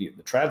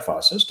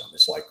TradFi system.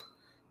 It's like,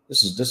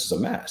 this is a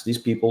mess. These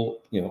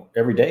people,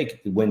 every day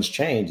the winds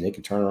change and they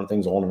can turn on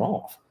things on and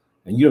off,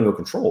 and you have no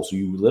control. So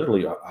you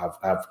literally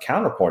have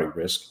counterparty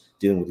risk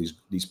dealing with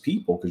these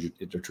people because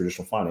they're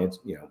traditional finance,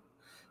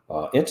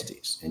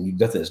 entities, and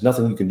there's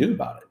nothing you can do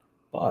about it.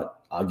 But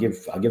I'll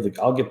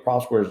give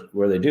props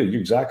where they do. You're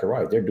exactly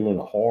right. They're doing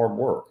the hard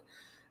work,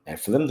 and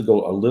for them to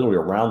go literally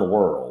around the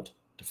world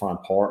to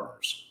find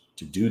partners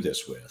to do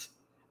this with,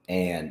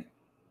 and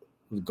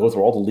go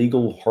through all the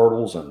legal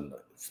hurdles and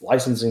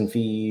licensing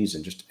fees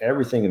and just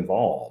everything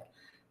involved.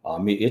 I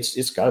mean,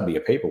 it's got to be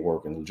a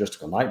paperwork and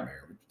logistical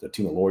nightmare. The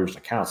team of lawyers and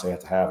accounts they have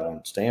to have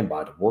on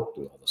standby to work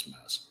through all this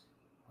mess.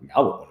 I mean,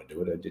 I wouldn't want to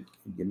do it. It did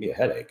give me a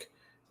headache.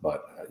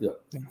 But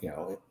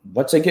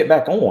once they get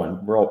back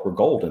on, we're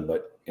golden.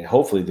 And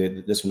hopefully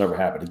this will never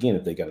happen again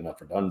if they got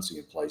enough redundancy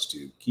in place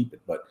to keep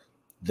it. But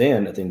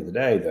then at the end of the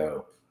day,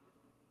 though,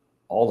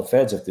 all the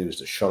feds have to do is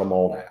to shut them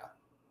all down.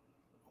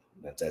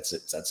 That's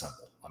it. It's that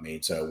simple. I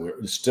mean, so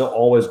there's still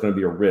always going to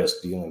be a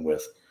risk dealing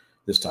with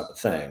this type of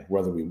thing,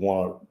 whether we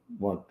want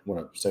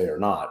to say it or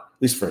not.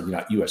 At least for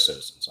U.S.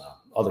 citizens.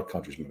 Other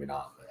countries maybe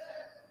not. But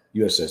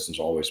U.S. citizens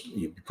always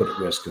you put at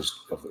risk because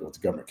of what the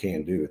government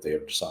can do if they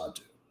ever decide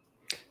to.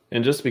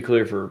 And just to be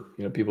clear for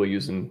people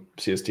using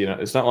CST,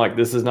 it's not like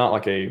this is not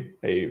like a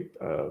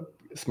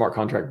smart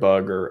contract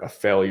bug or a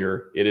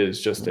failure. It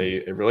is just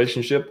a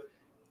relationship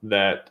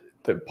that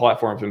the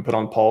platform has been put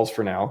on pause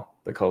for now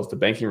because the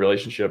banking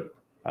relationship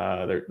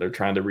they're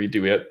trying to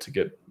redo it to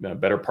get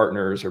better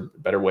partners or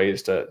better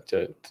ways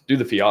to do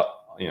the fiat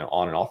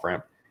on and off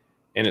ramp.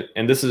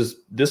 And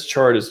this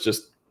chart is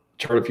just a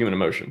chart of human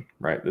emotion,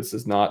 right? This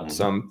is not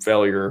some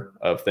failure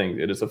of things.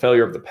 It is a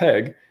failure of the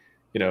peg.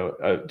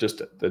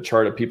 Just the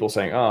chart of people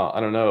saying, oh, I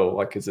don't know,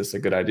 like, is this a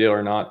good idea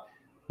or not?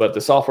 But the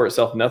software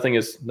itself, nothing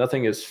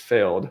is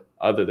failed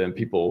other than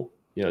people,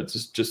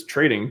 just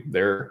trading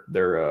their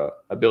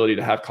ability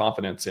to have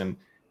confidence in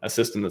a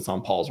system that's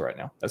on pause right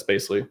now. That's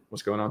basically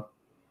what's going on.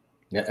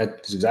 Yeah,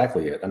 that's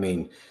exactly it. I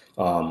mean,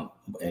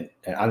 and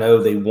I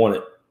know they want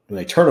it when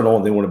they turn it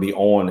on, they want to be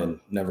on and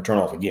never turn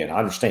off again. I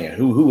understand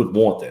who would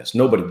want this.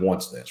 Nobody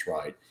wants this,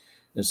 right?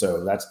 And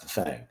so that's the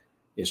thing.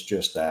 It's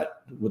just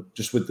that with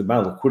the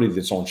amount of liquidity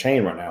that's on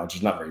chain right now, it's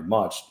just not very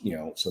much,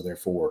 so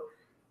therefore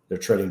they're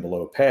trading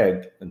below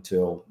peg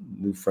until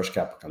new fresh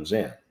capital comes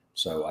in.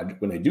 So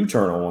when they do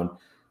turn on,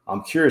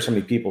 I'm curious how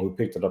many people who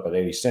picked it up at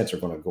 80 cents are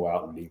going to go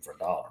out and redeem for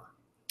 $1.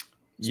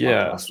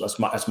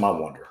 That's my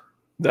wonder.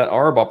 that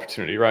ARB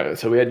opportunity, right?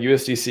 So we had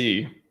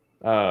USDC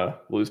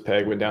loose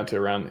peg went down to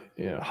around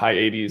high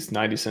 80s,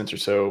 90 cents or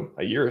so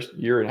a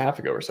year and a half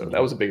ago or so.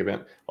 That was a big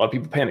event. A lot of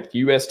people panicked.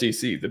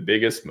 USDC, the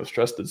biggest, most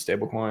trusted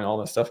stablecoin, all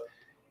that stuff,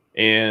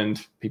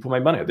 and people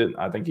made money.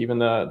 I think even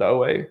the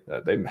OA,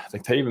 I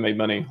think they even made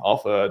money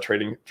off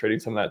trading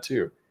some of that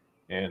too,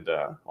 and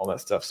all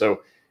that stuff.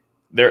 So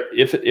there,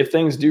 if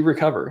things do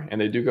recover and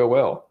they do go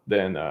well,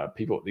 then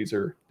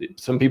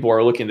some people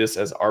are looking at this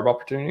as ARB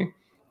opportunity.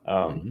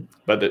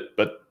 But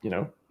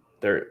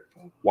they're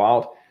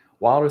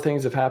wilder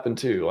things have happened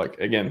too. Like,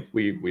 again,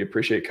 we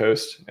appreciate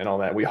Coast and all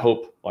that. We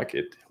hope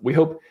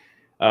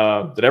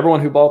that everyone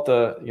who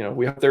bought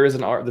we hope there is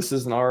an ARB. This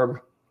is an ARB.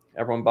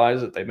 Everyone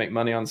buys it. They make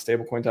money on the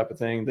stablecoin type of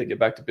thing. They get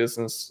back to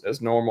business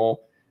as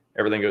normal.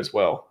 Everything goes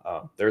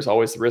well. There's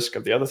always the risk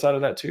of the other side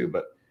of that too.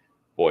 But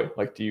boy,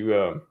 like, do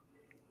you?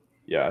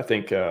 I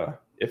think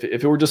if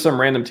it were just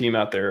some random team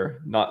out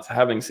there, not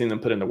having seen them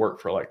put into work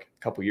for like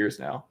a couple years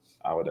now,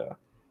 I would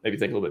maybe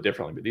think a little bit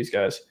differently. But these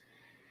guys,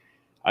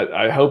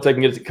 I hope they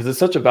can get it, because it's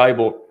such a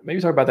valuable.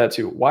 Maybe talk about that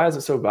too. Why is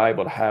it so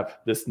valuable to have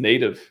this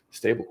native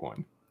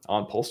stablecoin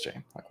on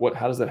PulseChain? Like,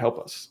 how does that help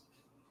us?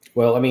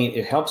 Well, I mean,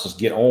 it helps us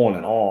get on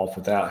and off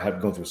without having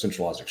to go through a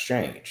centralized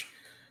exchange.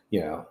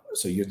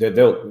 So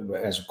they'll,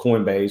 as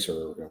Coinbase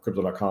or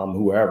Crypto.com,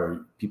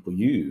 whoever people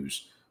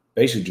use,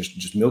 basically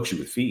just milks you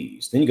with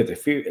fees. Then you get the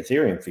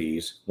Ethereum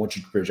fees once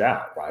you bridge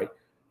out, right?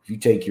 If you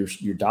take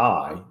your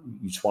DAI,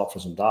 you swap for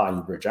some DAI, and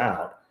you bridge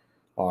out.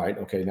 All right,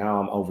 okay,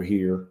 now I'm over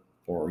here,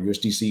 or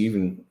USDC,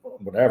 even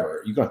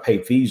whatever. You're going to pay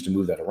fees to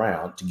move that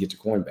around to get to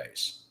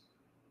Coinbase,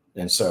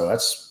 and so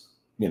that's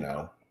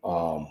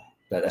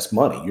that's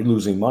money. You're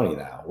losing money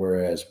now.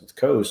 Whereas with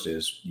Coast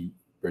is you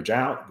bridge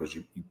out because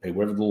you pay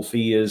whatever the little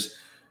fee is.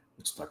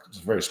 It's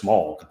very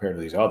small compared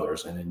to these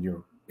others, and then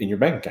you're in your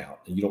bank account,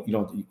 and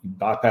you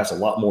bypass a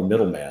lot more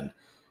middlemen,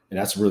 and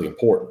that's really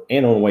important.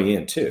 And on the way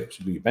in too,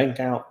 so do your bank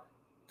account,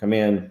 come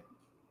in,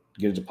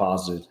 get it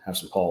deposited, have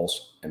some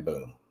Pulse, and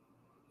boom,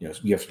 you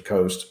have some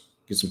Coast,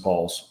 get some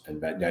Pulse,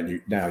 and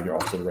now you're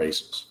off to the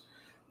races.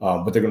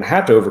 But they're going to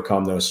have to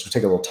overcome those. It's going to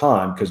take a little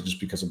time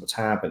because of what's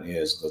happened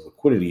is the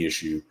liquidity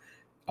issue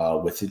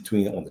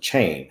between on the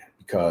chain,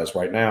 because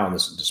right now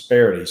there's a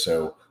disparity.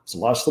 So there's a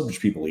lot of slippage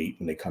people eat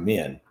when they come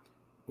in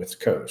with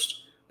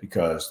Coast,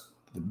 because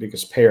the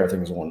biggest pair I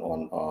think is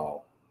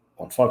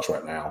on Flux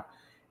right now,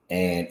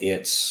 and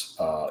it's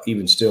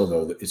even still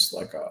though it's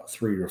like a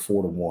 3 or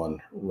 4 to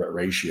 1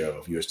 ratio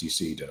of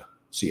USDC to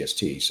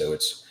CST. So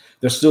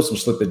there's still some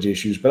slippage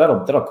issues,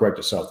 but that'll correct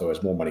itself though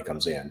as more money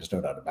comes in. There's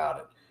no doubt about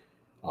it.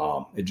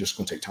 It's just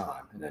going to take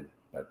time,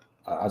 but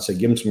I'd say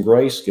give them some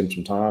grace, give them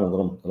some time, and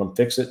let them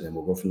fix it, and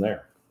we'll go from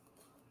there.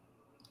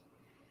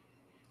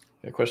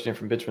 A question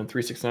from Bitchman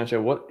 369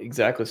 show: what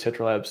exactly is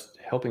Tetra Labs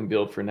helping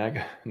build for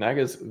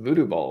Naga's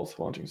Voodoo Balls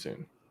launching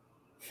soon?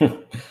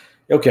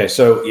 Okay,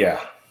 so yeah,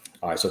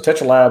 all right. So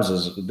Tetra Labs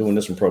is doing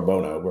this from pro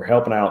bono. We're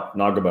helping out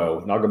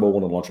Nagabo. Nagabo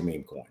wanted to launch a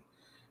meme coin,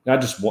 not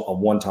just a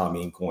one-time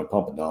meme coin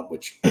pump and dump,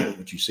 which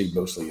you see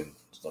mostly in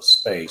the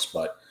space,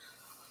 but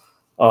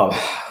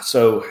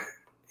so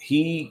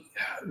he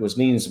was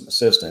needing some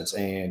assistance,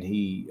 and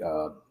he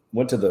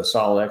went to the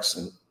SolidX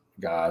and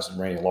guys and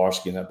Randy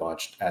Larsky and that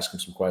bunch, asked him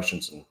some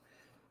questions and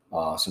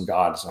some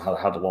guidance on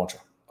how to launch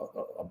a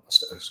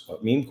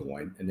meme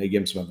coin, and they gave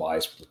him some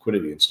advice with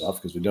liquidity and stuff,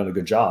 because we've done a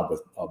good job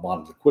with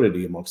bonded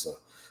liquidity amongst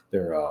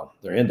their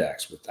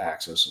index with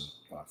Axis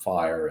and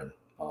Fire and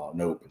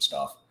Nope and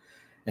stuff.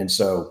 And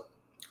so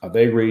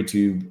they agreed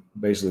to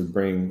basically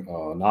bring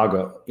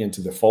Naga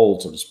into the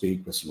fold, so to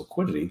speak, with some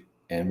liquidity.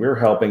 And we're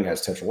helping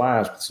as Tetra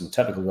Labs with some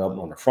technical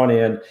development on the front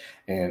end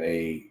and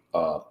a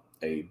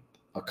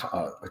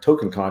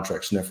token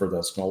contract sniffer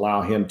that's going to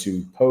allow him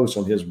to post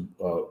on his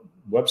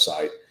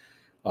website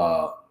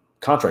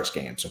contract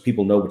scams, so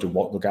people know what to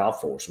look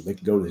out for. So they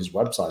can go to his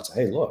website and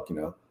say, hey, look,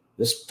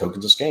 this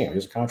token's a scam.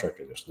 Here's a contract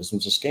for this. This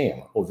one's a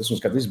scam. Oh, this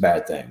one's got these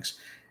bad things.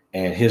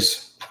 And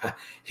his I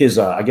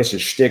guess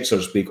his shtick, so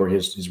to speak, or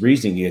his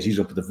reasoning is he's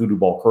going to put the voodoo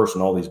ball curse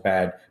on all these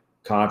bad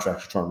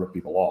contracts trying to rip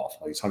people off,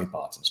 like these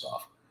honeypots and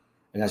stuff.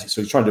 And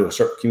so he's trying to do a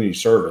certain community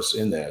service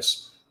in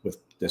this with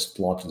this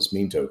launching this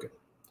meme token.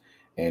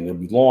 And it'll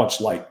be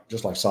launched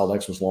just like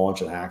SolidX was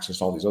launched, and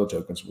Axis and all these other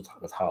tokens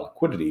with high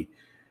liquidity,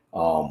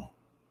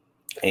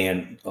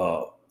 and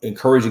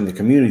encouraging the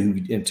community who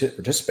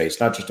participates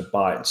not just to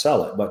buy and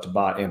sell it, but to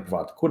buy and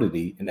provide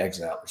liquidity and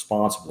exit out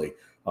responsibly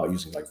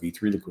using like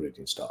V3 liquidity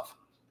and stuff.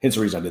 Hence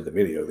the reason I did the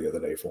video the other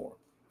day for him.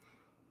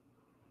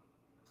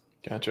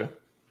 Gotcha.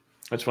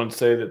 I just want to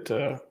say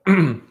that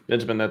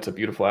Benjamin, that's a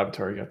beautiful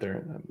avatar you got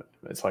there.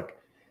 It's like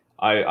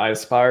I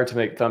aspire to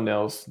make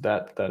thumbnails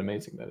that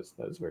amazing. That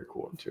is very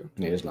cool too.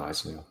 It is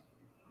nice. Yeah.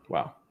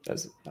 Wow,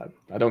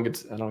 I don't get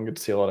to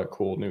see a lot of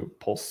cool new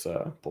Pulse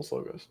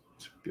logos.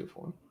 It's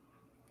beautiful.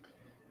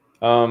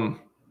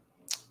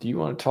 Do you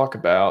want to talk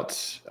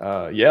about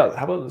how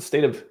about the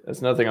state of,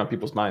 that's another thing on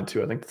people's mind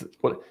too. I think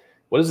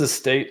what is the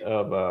state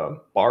of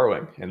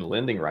borrowing and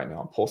lending right now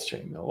on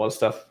PulseChain? A lot of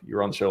stuff, you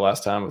were on the show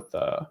last time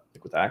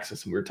with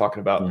Axis, and we were talking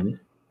about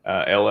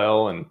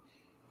LL and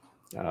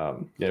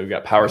We've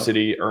got Power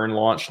City, Earn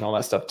Launch, and all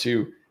that stuff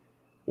too.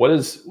 What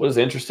is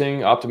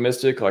interesting,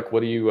 optimistic? Like,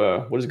 what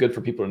is good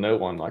for people to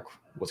know on like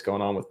what's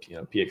going on with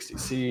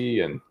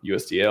PXDC and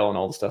USDL and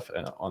all the stuff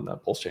on the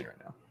PulseChain right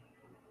now?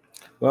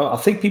 Well, I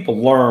think people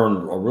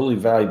learn a really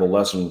valuable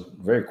lesson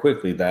very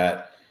quickly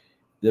that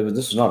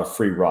this is not a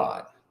free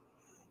ride,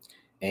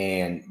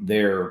 and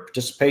the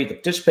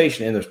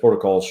participation in those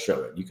protocols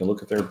show it. You can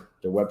look at their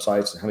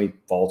websites and how many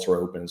vaults are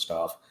open and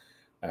stuff,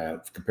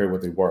 compared to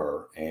what they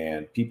were,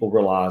 and people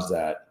realize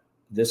that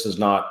this is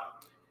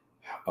not.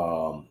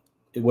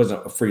 It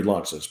wasn't a free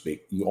lunch, so to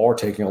speak. You are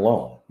taking a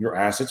loan. Your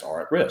assets are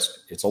at risk.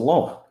 It's a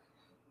loan.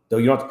 Though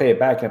you don't have to pay it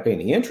back, you don't pay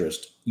any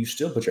interest, you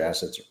still put your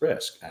assets at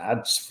risk.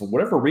 For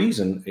whatever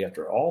reason,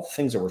 after all the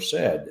things that were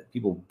said,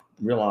 people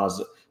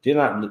did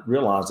not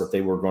realize that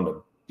they were going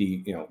to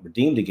be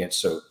redeemed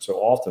against so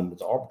often with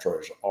the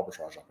arbitrage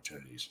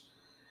opportunities.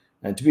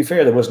 And to be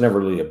fair, there was never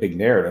really a big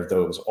narrative,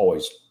 though it was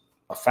always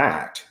a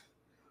fact.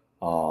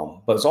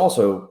 But it's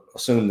also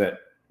assumed that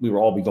we will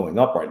all be going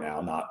up right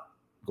now, not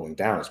going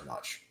down as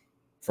much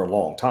for a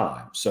long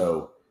time.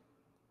 So,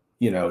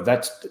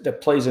 that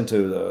plays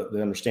into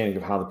the understanding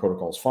of how the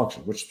protocols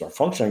function, which are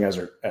functioning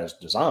as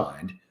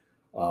designed,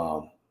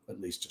 at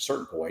least to a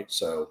certain point.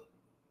 So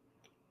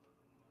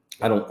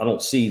I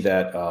don't see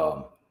that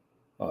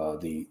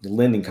the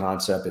lending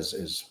concept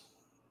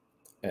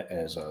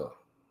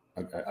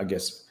I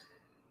guess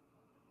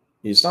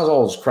it's not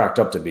always cracked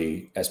up to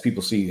be as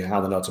people see how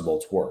the nuts and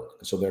bolts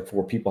work. So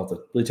therefore, people have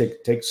to really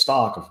take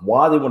stock of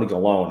why they want to get a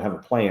loan, have a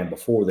plan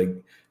before they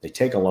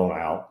take a loan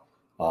out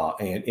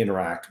and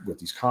interact with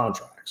these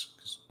contracts.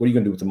 Because what are you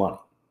going to do with the money?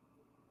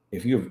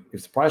 If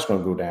the price is going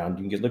to go down,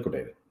 you can get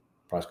liquidated.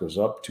 If the price goes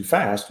up too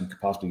fast, you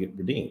could possibly get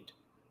redeemed.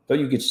 Though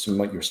you get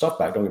some of your stuff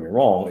back, don't get me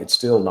wrong, it's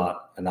still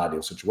not an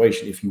ideal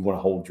situation if you want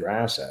to hold your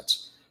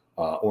assets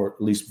or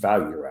at least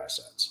value your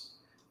assets.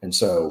 And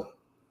so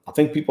I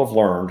think people have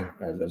learned,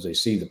 as they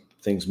see the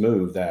things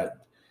move,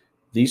 that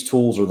these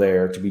tools are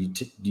there to be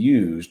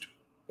used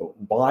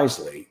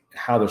wisely,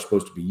 how they're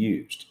supposed to be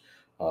used.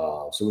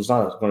 So it's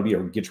not going to be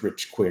a get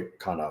rich quick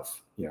kind of,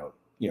 10,000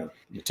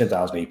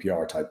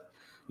 APR type,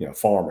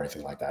 farm or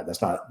anything like that.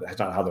 That's not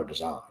how they're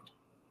designed.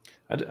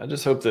 I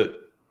just hope that,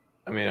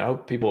 I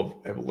hope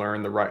people have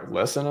learned the right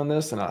lesson on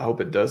this, and I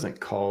hope it doesn't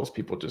cause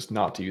people just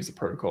not to use the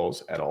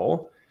protocols at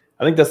all.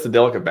 I think that's the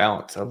delicate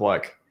balance of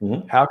like,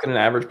 how can an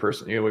average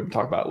person, we've been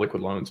talking about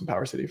liquid loans in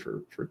Power City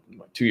for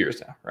like 2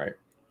 years now, right?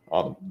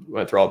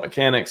 Went through all the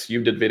mechanics.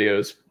 You did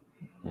videos.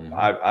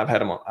 I've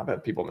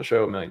had people on the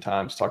show a million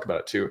times talk about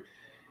it too.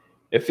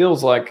 It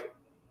feels like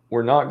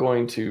we're not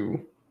going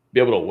to be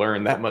able to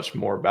learn that much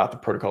more about the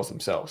protocols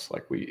themselves.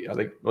 Like I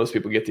think most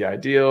people get the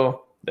idea.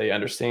 They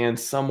understand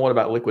somewhat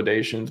about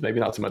liquidations,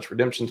 maybe not so much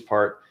redemptions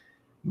part,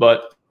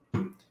 but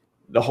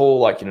the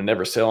whole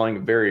never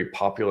selling, very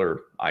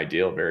popular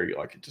idea, very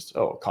just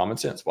common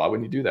sense. Why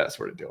wouldn't you do that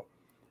sort of deal?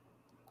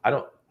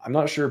 I'm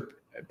not sure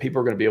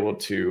people are going to be able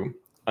to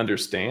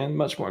understand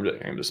much more.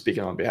 I'm just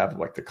speaking on behalf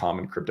of the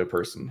common crypto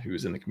person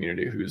who's in the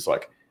community, who's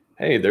like,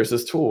 hey, there's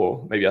this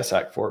tool. Maybe I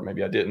sacked for it.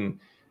 Maybe I didn't.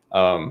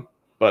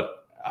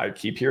 But I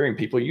keep hearing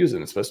people use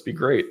it. It's supposed to be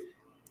great.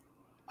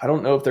 I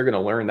don't know if they're going to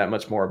learn that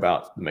much more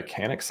about the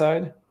mechanic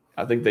side.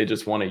 I think they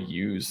just want to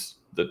use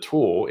the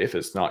tool if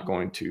it's not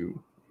going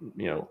to,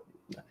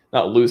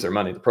 not lose their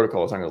money. The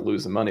protocol is not going to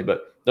lose the money,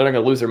 but they're not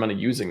going to lose their money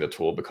using the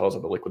tool because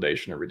of a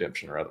liquidation or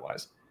redemption or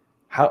otherwise.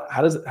 How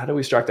do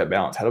we strike that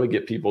balance? How do we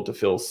get people to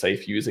feel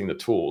safe using the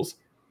tools,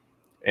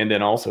 and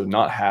then also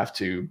not have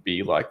to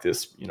be like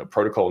this,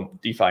 protocol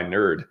DeFi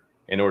nerd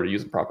in order to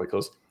use it properly?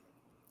 Because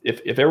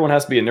if everyone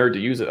has to be a nerd to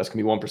use it, that's going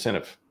to be 1%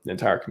 of the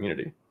entire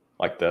community.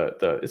 Like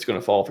it's going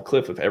to fall off a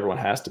cliff if everyone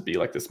has to be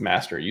like this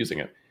master using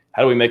it.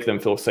 How do we make them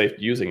feel safe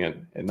using it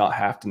and not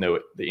have to know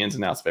the ins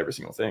and outs of every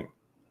single thing?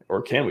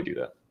 Or can we do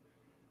that?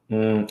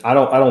 I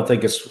don't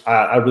think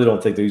I really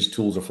don't think these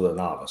tools are for the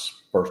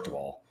novice. First of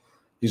all,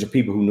 these are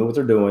people who know what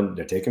they're doing.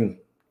 They're taking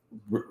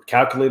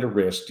calculated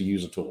risk to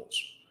use the tools.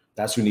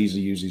 That's who needs to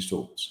use these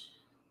tools.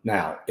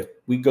 Now, if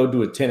we go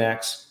do a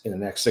 10x in the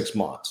next 6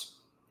 months,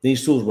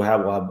 these tools will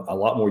have a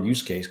lot more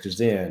use case, because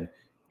then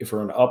if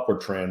we're in an upward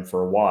trend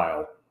for a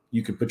while,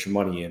 you can put your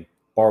money in,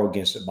 borrow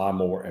against it, buy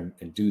more,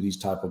 and do these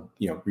type of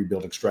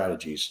rebuilding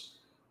strategies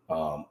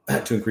to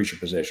increase your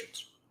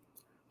positions.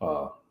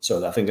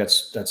 So I think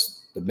that's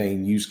the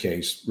main use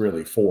case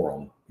really for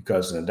them,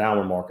 because in a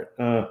downward market,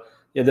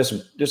 there's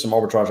some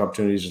arbitrage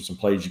opportunities and some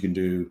plays you can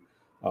do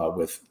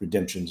with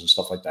redemptions and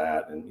stuff like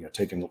that, and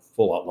taking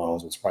full out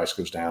loans when the price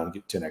goes down,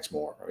 get 10x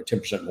more or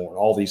 10% more, and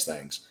all these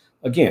things.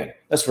 Again,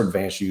 that's for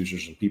advanced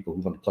users and people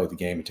who want to play the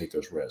game and take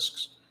those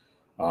risks.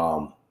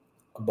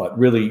 But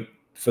really,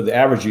 for the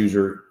average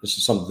user, this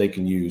is something they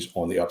can use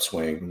on the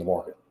upswing when the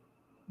market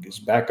gets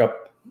back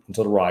up and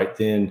to the right.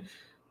 Then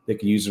they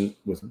can use them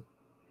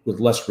with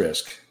less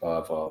risk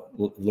of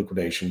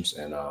liquidations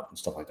and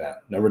stuff like that.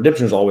 Now,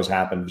 redemptions always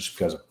happen just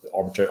because of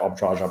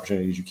arbitrage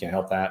opportunities. You can't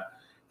help that.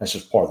 That's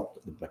just part of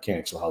the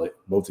mechanics of how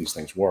both these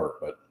things work.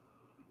 But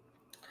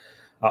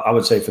I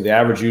would say for the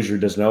average user who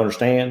doesn't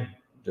understand,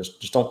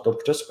 Just don't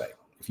participate.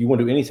 If you want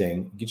to do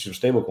anything, get your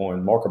stable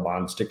coin, marker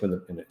bond, stick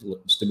them in the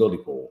stability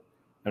pool,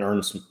 and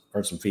earn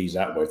some fees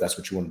that way. If that's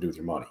what you want to do with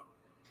your money,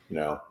 you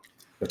know.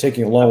 But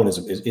taking a loan is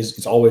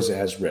it's always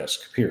has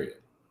risk. Period.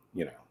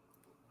 You know.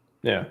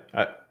 Yeah,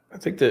 I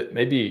think that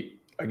maybe,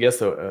 I guess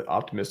the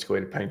optimistic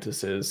way to paint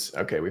this is,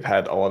 okay, we've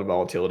had a lot of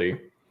volatility.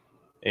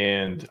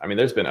 And I mean,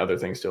 there's been other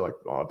things too,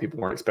 like people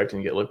weren't expecting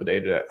to get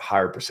liquidated at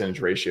higher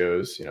percentage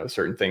ratios, you know,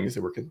 certain things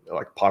that were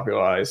like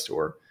popularized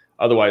or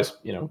otherwise,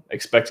 you know,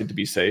 expected to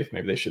be safe.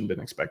 Maybe they shouldn't have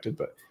been expected,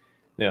 but,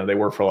 you know, they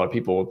work for a lot of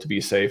people to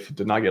be safe,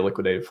 did not get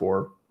liquidated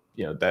for,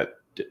 you know, that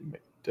didn't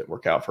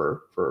work out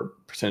for a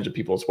percentage of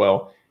people as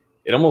well.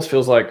 It almost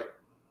feels like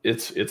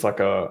it's like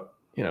a,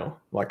 you know,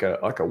 like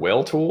a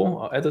whale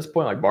tool at this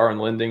point. Like borrow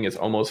and lending is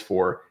almost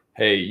for,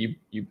 hey,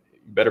 you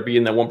better be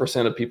in that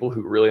 1% of people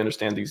who really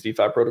understand these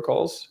DeFi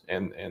protocols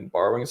and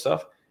borrowing and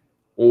stuff,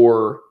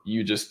 or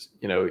you just,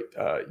 you know,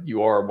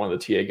 you are one of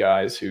the TA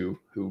guys who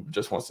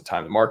just wants to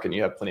time the market and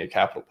you have plenty of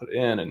capital put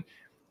in, and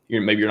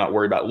maybe you're not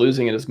worried about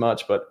losing it as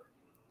much. But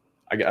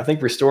I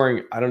think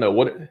restoring, I don't know,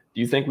 what do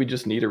you think? We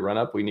just need a run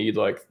up? We need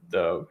like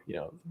the, you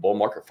know, bull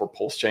market for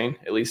PulseChain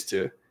at least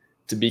to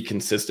be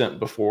consistent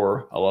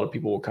before a lot of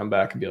people will come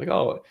back and be like,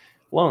 oh,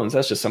 loans,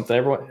 that's just something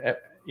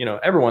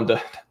everyone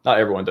does. Not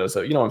everyone does,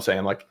 though. You know what I'm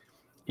saying? Like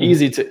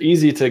easy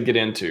to get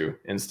into,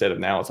 instead of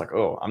now it's like,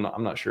 oh, I'm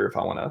not sure if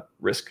I want to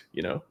risk,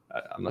 you know,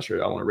 I'm not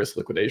sure I want to risk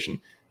liquidation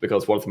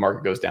because what if the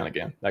market goes down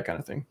again, that kind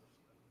of thing.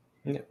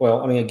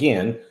 Well, I mean,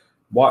 again,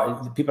 why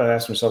people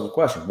ask themselves the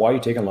question, why are you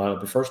taking a loan up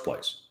in the first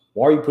place?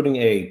 Why are you putting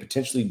a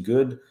potentially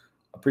good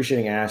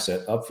appreciating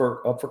asset up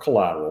for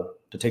collateral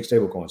to take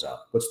stable coins out?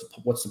 What's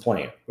the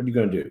plan? What are you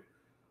going to do?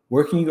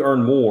 Where can you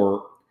earn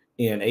more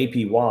in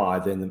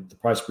APY than the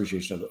price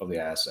appreciation of the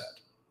asset?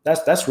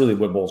 That's really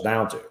what it boils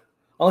down to.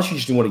 Unless you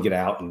just want to get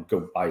out and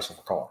go buy yourself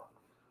a car.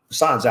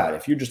 Besides that,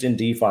 if you're just in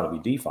DeFi to be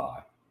DeFi,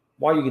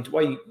 why are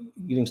you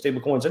getting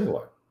stable coins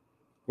anyway?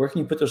 Where can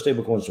you put those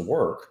stable coins to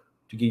work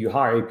to give you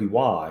higher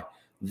APY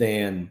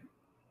than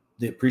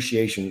the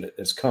appreciation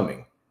that's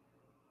coming?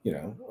 You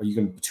know, or you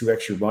can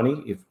 2x your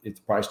money if the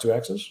price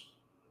 2x's.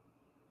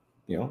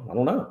 You know, I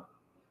don't know.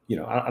 You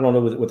know, I don't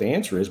know what the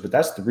answer is, but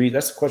that's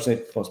the question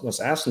they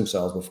must ask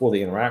themselves before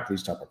they interact with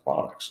these type of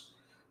products.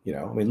 You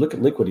know, I mean, look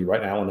at Liquidity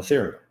right now on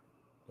Ethereum.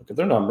 Look at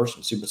their numbers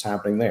and see what's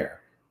happening there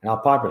and how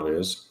popular it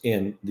is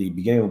in the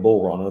beginning of a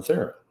bull run on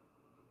Ethereum.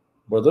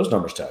 What do those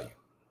numbers tell you?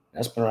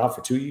 That's been around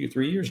for 3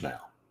 years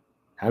now.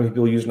 How many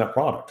people are using that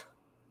product?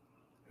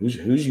 Who's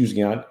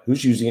using it?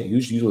 Who's using it?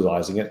 Who's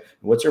utilizing it?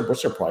 What's their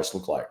price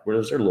look like? What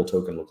does their little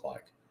token look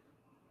like?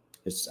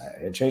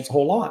 It changed a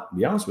whole lot, to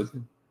be honest with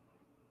you.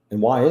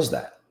 And why is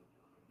that?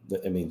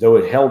 I mean, though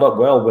it held up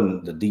well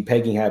when the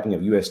depegging happening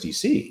of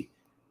USDC, it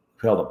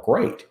held up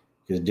great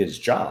because it did its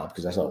job,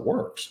 because that's how it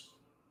works.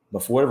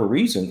 But for whatever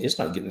reason, it's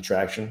not getting the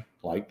traction.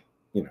 Like,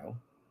 you know,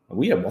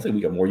 I think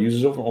we got more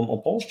users over on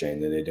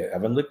PulseChain than they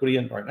have in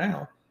Liquidity right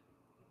now.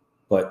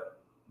 But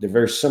they're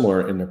very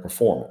similar in their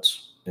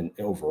performance and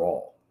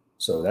overall.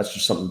 So that's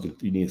just something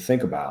you need to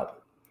think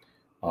about.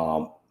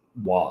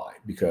 Why?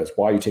 Because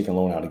why are you taking a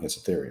loan out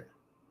against Ethereum?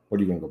 What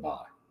are you going to go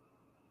buy?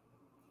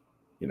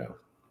 You know,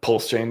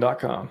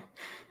 PulseChain.com.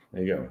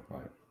 There you go. All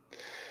right.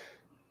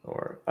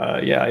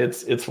 Or yeah,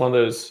 it's one of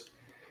those.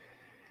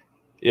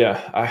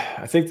 Yeah,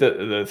 I think that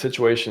the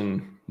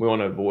situation we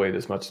want to avoid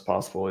as much as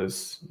possible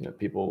is, you know,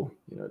 people,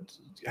 you know,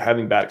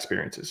 having bad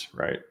experiences,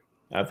 right?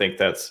 And I think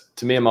that's,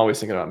 to me, I'm always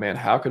thinking about, man,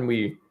 how can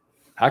we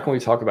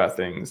talk about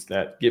things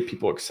that get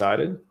people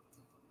excited,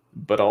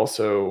 but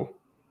also,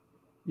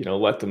 you know,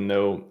 let them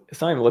know, it's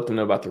not even let them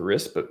know about the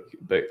risk,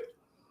 but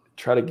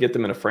try to get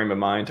them in a frame of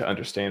mind to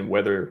understand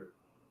whether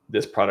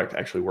this product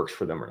actually works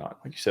for them or not.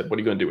 Like you said, what are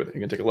you going to do with it? You're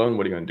going to take a loan.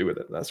 What are you going to do with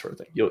it? That sort of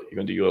thing. You're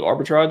going to do yield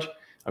arbitrage.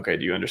 Okay.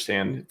 Do you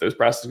understand if those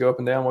prices go up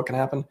and down, what can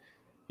happen?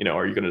 You know,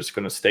 are you just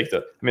going to stake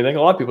I think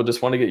a lot of people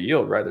just want to get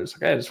yield, right? There's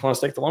like, hey, I just want to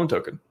stake the loan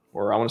token,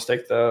 or I want to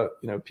stake the,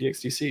 you know,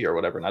 PXDC or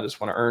whatever. And I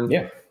just want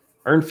to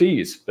earn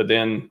fees. But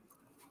then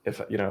if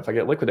I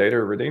get liquidated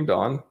or redeemed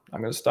on, I'm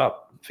going to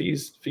stop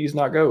fees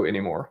not go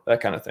anymore,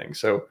 that kind of thing.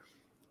 So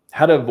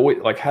how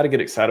to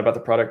get excited about the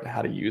product,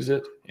 how to use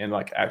it, and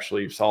like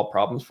actually solve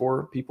problems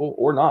for people,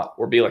 or not,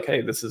 or be like, hey,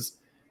 this is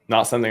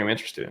not something I'm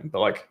interested in. But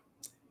like,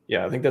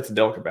 yeah, I think that's a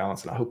delicate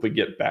balance, and I hope we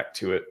get back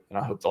to it. And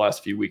I hope the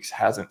last few weeks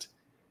hasn't.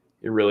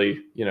 It really,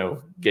 you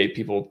know, gave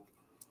people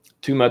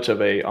too much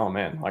of a, oh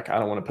man, like I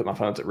don't want to put my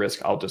funds at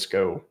risk. I'll just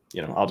go,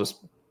 you know, I'll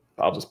just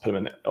put them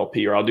in the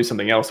LP, or I'll do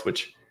something else,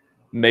 which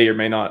may or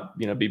may not,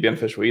 you know, be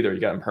beneficial either.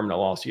 You got impermanent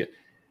loss. You get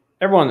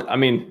everyone. I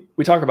mean,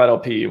 we talk about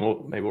LP, and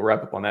we'll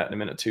wrap up on that in a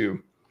minute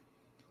too.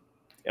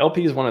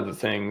 LP is one of the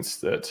things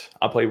that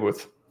I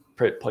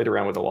played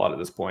around with a lot at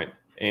this point.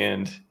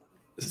 And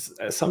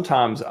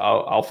sometimes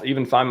I'll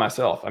even find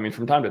myself, I mean,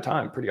 from time to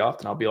time, pretty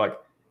often I'll be like,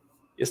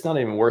 it's not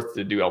even worth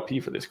to do LP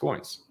for these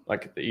coins.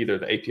 Like either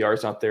the APR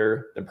is not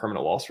there, the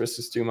permanent loss risk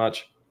is too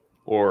much,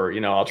 or,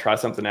 you know, I'll try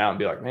something out and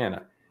be like, man,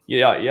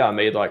 yeah, I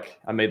made like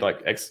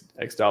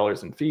X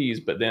dollars in fees,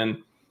 but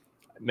then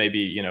maybe,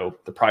 you know,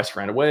 the price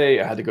ran away.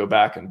 I had to go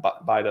back and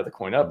buy the other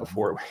coin up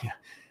before.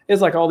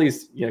 It's like all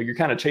these, you know, you're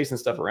kind of chasing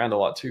stuff around a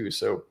lot too.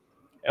 So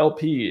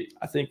LP,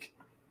 I think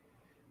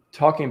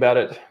talking about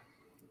it,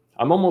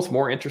 I'm almost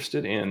more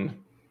interested in,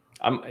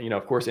 you know,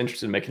 of course,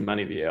 interested in making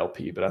money via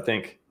LP, but I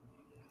think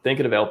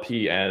thinking of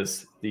LP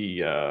as the,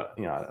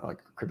 you know, like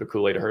Crypto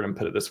Kool-Aid, I heard him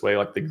put it this way,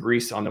 like the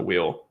grease on the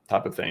wheel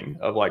type of thing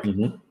of like,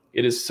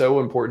 it is so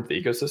important to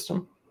the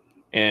ecosystem.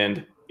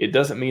 And it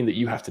doesn't mean that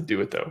you have to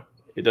do it though.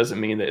 It doesn't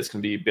mean that it's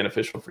going to be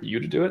beneficial for you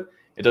to do it.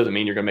 It doesn't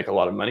mean you're going to make a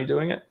lot of money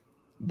doing it,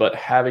 but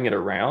having it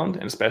around,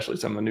 and especially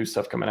some of the new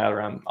stuff coming out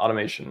around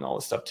automation and all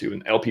this stuff too,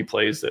 and LP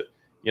plays that,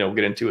 you know, we'll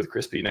get into with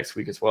Crispy next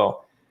week as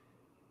well.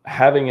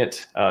 Having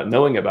it,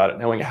 knowing about it,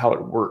 knowing how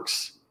it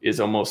works is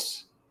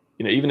almost,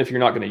 you know, even if you're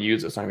not going to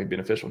use it, it's not going to be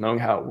beneficial. Knowing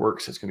how it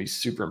works is going to be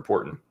super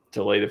important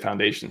to lay the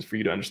foundations for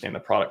you to understand the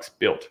products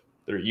built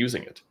that are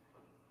using it.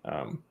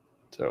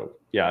 So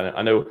yeah,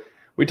 I know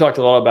we talked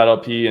a lot about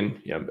LP and,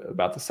 you know,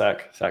 about the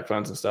SAC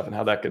funds and stuff and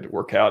how that could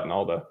work out and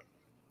all the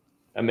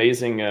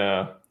amazing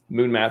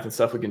moon math and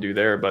stuff we can do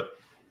there. But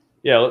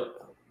yeah,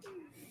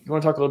 you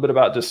want to talk a little bit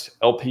about just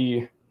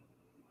LP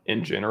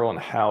in general and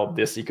how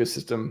this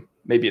ecosystem,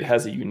 maybe it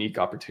has a unique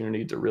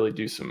opportunity to really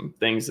do some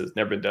things that's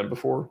never been done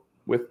before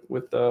with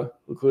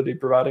liquidity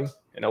providing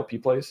and LP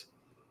plays?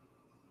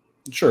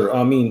 Sure.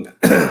 I mean,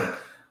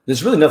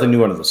 there's really nothing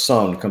new under the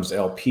sun when it comes to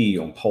LP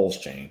on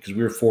PulseChain because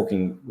we were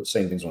forking the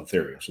same things on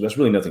Ethereum. So that's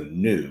really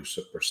nothing new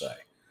per se.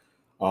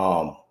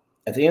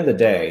 At the end of the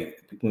day,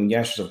 when you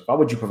ask yourself, why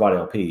would you provide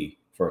LP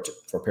for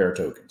a pair of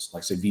tokens,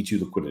 like say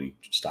V2 liquidity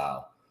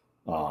style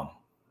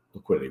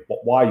liquidity?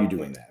 Why are you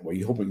doing that? Well,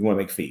 you want to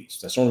make fees.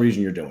 That's the only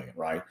reason you're doing it,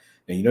 right?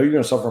 And you know you're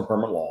going to suffer from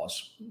permanent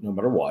loss no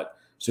matter what.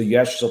 So you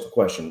ask yourself the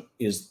question: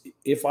 is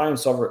if I am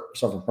suffering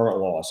permanent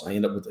loss, I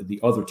end up with the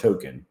other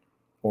token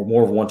or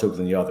more of one token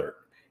than the other.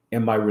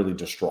 Am I really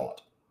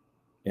distraught?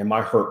 Am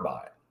I hurt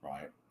by it?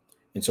 Right.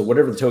 And so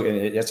whatever the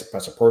token,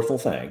 that's a personal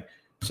thing.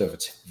 So if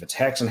it's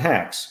hex and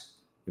hex,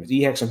 if it's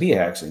EHEX and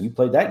PHEX, and you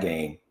played that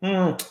game,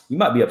 you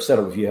might be upset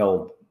if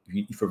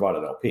you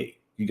provided LP.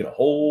 You get a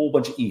whole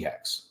bunch of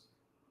EHEX.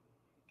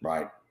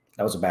 Right.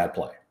 That was a bad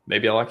play.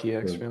 Maybe I like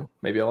EHEX.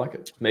 Maybe I like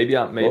it.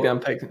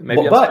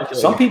 But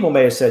some people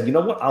may have said, you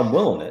know what, I'm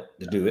willing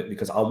to do it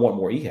because I want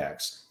more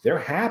EHEX. They're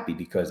happy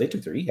because they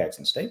took their EHEX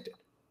and staked it.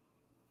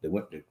 They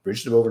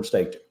bridged it over and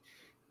staked it.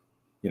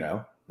 You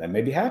know, they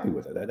may be happy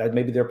with it. That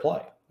may be their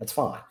play. That's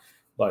fine.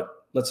 But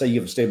let's say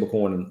you have a stable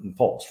coin in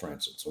Pulse, for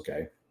instance.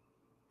 Okay.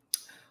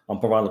 I'm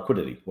providing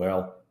liquidity.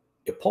 Well,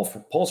 if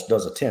Pulse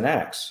does a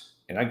 10x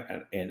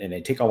and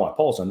they take all my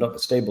Pulse and the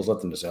stable's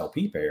left in this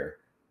LP pair,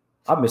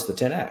 I missed the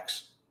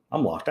 10x.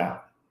 I'm locked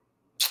out.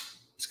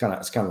 It's kind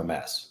of a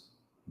mess.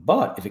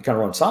 But if it kind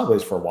of runs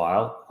sideways for a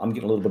while, I'm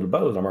getting a little bit of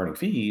both. I'm earning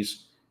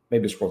fees.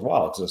 Maybe it's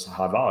worthwhile because it's a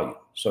high volume.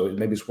 So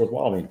maybe it's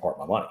worthwhile me to part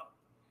my money.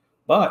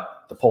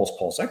 But the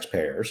PulseX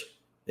pairs,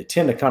 they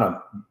tend to kind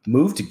of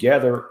move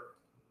together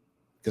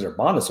because they're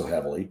bonded so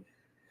heavily.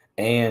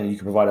 And you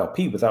can provide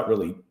LP without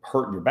really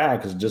hurting your bag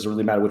because it doesn't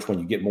really matter which one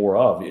you get more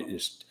of.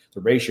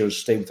 The ratios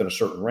stay within a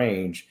certain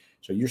range.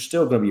 So you're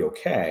still going to be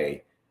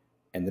okay.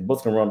 And they're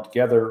both going to run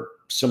together,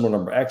 similar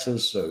number of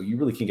X's. So you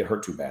really can't get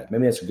hurt too bad.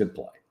 Maybe that's a good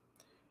play.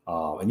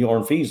 And you'll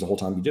earn fees the whole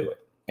time you do it.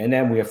 And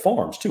then we have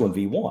farms too in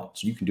V1.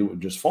 So you can do it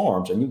with just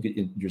farms and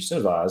you're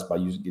incentivized by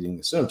getting the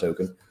incentive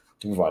token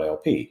to provide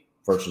LP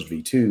versus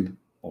V2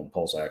 on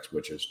PulseX,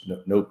 which is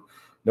no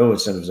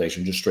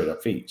incentivization, just straight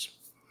up fees.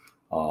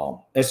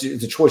 It's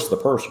a choice of the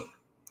person.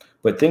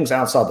 But things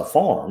outside the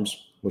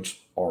farms,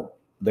 which are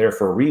there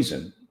for a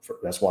reason,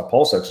 that's why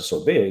PulseX is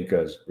so big,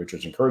 because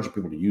Richard's encouraging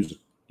people to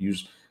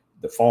use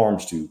the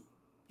farms to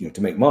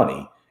make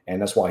money.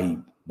 And that's why he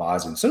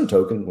buys an incentive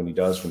token when he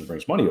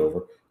brings money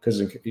over, because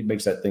it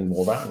makes that thing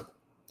more valuable.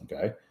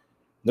 Okay.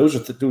 Those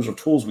are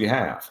tools we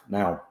have.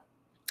 Now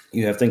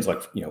you have things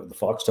like, the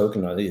Fox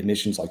token, the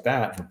emissions like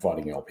that for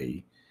providing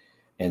LP.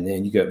 And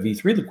then you got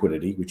V3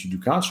 liquidity, which you do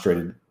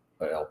concentrated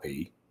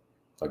LP,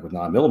 like with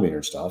 9mm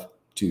and stuff,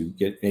 to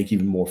make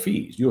even more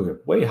fees. You'll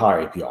get way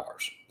higher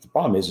APRs. The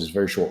problem is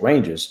very short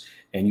ranges,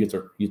 and you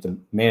have to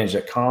manage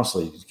that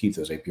constantly to keep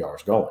those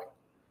APRs going.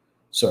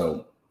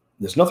 So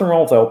there's nothing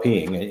wrong with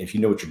LPing if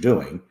you know what you're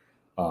doing,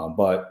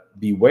 but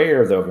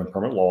beware though of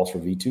impermanent loss for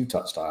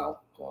V2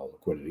 style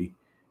liquidity.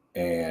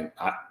 And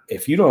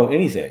if you don't know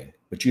anything,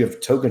 but you have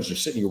tokens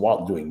just sitting in your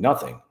wallet doing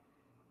nothing,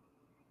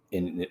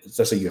 and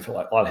let's say you have a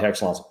lot of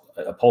hex lots,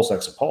 a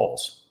PulseX and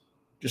Pulse,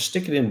 just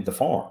stick it in the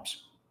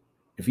farms.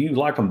 If you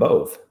like them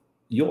both,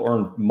 you'll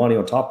earn money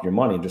on top of your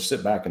money and just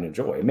sit back and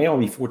enjoy. It may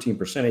only be 14%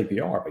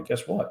 APR, but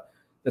guess what?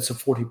 That's a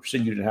 40% you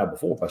didn't have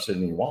before by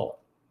sitting in your wallet.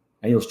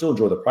 And you'll still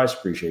enjoy the price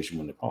appreciation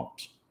when it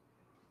pumps.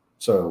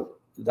 So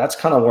that's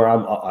kind of where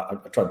I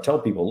try to tell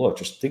people, look,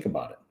 just think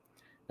about it.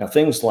 Now,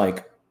 things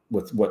like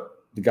with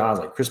what the guys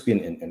like Crispy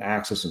and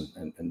Axis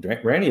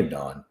and Randy have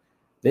done,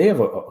 they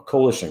have a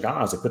coalition of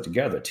guys that put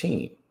together a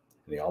team.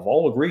 They have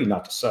all agreed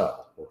not to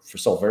sell or to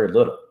sell very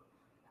little.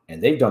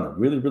 And they've done a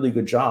really, really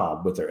good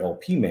job with their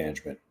LP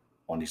management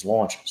on these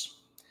launches.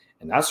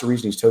 And that's the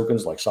reason these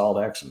tokens like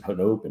SolidX and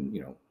Hope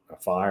and,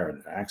 Fire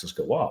and Axis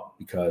go up,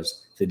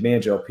 because they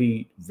manage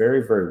LP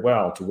very, very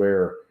well, to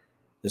where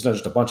there's not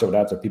just a bunch of it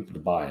out there, people to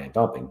buy and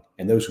dumping.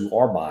 And those who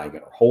are buying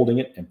it are holding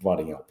it and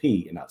providing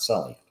LP and not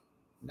selling it.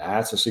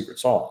 That's a secret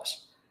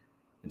sauce.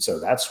 And so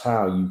that's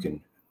how you can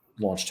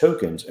launch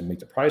tokens and make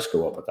the price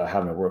go up without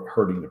having to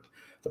hurting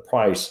the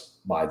price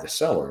by the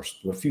sellers.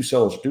 A few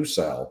sellers do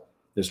sell.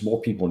 There's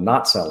more people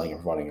not selling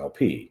and providing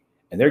LP.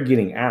 And they're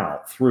getting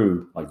out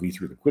through like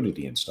V3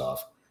 liquidity and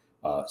stuff,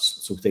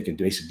 so they can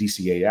basically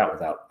DCA out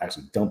without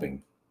actually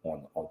dumping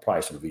on the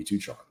price on the V2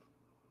 chart.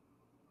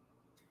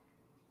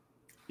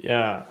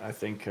 Yeah, I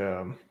think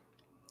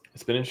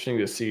it's been interesting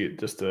to see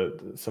just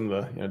some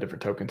of the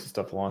different tokens and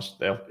stuff launched.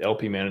 The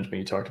LP management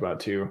you talked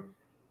about too,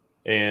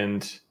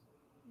 and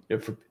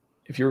if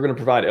you were going to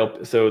provide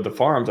LP, so the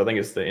farms, I think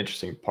is the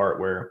interesting part,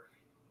 where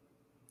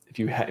if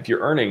you're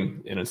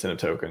earning an incentive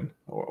token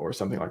or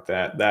something like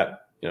that,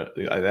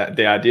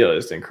 the idea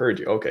is to encourage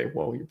you. Okay,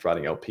 well, you're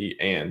providing LP,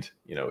 and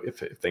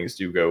if things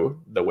do go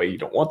the way you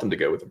don't want them to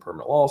go with a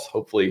permanent loss,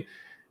 hopefully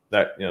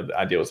that the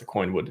idea is the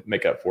coin would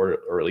make up for it,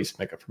 or at least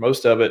make up for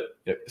most of it,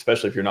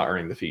 especially if you're not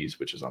earning the fees,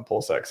 which is on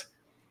PulseX.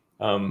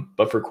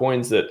 But for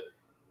coins that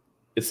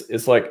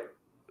it's like,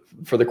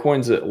 for the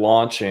coins that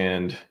launch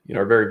and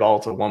are very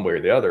volatile one way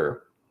or the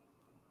other,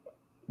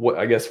 what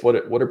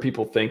are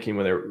people thinking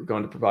when they're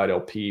going to provide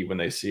LP, when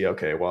they see,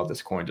 okay, well,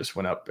 this coin just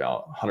went up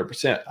about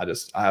 100%.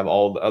 I have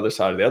all the other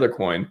side of the other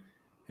coin,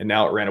 and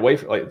now it ran away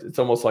from, like, it's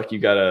almost like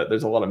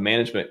there's a lot of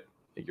management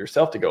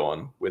yourself to go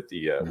on with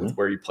the with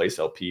where you place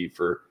LP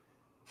for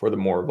the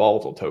more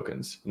volatile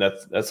tokens. And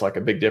that's like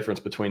a big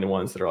difference between the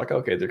ones that are like,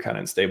 okay, they're kind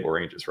of in stable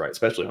ranges, right?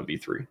 Especially on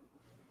V3.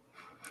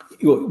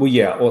 Well,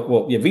 yeah.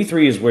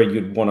 V3 is where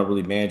you'd want to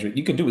really manage it.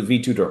 You can do it with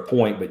V2 to a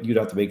point, but you'd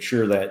have to make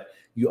sure that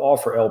you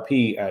offer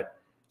LP at,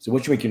 so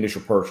once you make your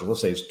initial purchase,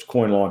 let's say it's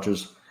coin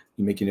launches,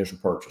 you make your initial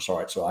purchase. All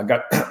right, so I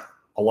got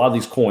a lot of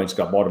these coins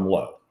got bottom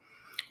low.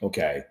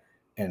 Okay.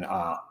 And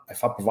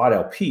if I provide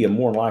LP, I'm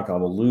more likely I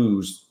will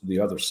lose the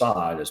other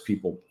side as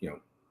people,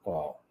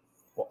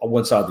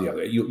 one side or the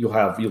other.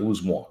 You'll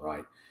lose one,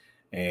 right?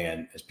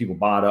 And as people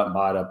buy it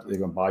up, they're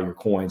going to buy your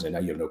coins, and now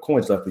you have no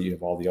coins left, but you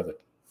have all the other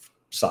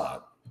side,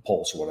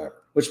 Pulse or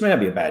whatever, which may not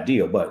be a bad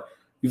deal, but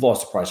you've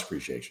lost the price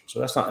appreciation. So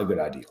that's not a good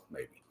idea,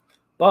 maybe.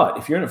 But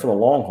if you're in it for the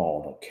long haul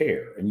and don't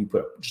care, and you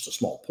put just a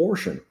small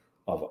portion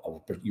of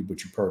what you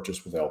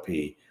purchase with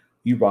LP,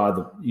 you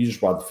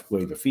just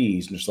waive the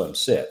fees and just let them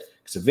sit,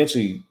 because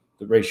eventually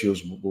the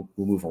ratios will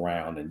move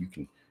around and you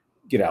can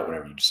get out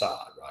whenever you decide,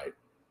 right?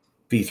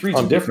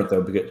 V3 is different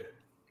though, because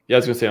I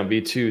was gonna say on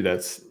V2,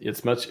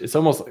 it's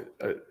almost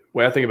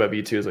way I think about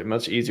V2 is like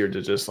much easier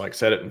to just like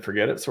set it and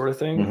forget it sort of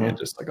thing, and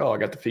just like, oh, I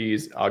got the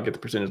fees, I'll get the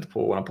percentage to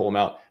pull when I pull them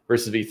out.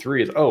 Versus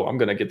V3 is, oh, I'm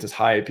gonna get this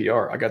high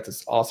APR, I got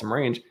this awesome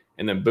range,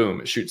 and then boom,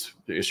 it shoots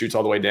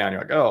all the way down.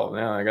 You're like, oh,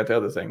 now I got the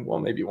other thing. Well,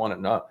 maybe you want it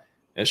not.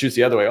 And it shoots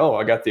the other way. Oh,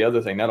 I got the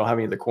other thing. I don't have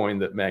any of the coin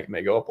that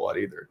may go up a lot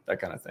either. That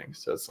kind of thing.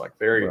 So it's like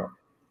very,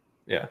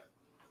 yeah.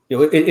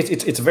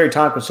 It's a very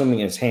time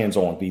consuming, and it's hands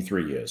on.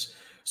 V3 is.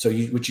 So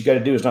what you got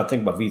to do is not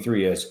think about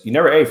V3 as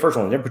first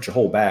of all, you never put your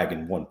whole bag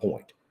in one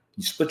point.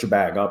 You split your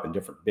bag up in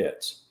different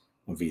bits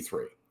on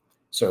V3.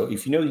 So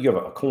if you have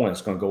a coin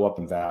that's going to go up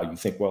in value, you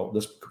think, well,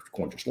 this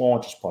coin just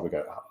launched, it's probably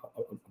got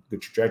a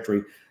good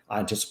trajectory. I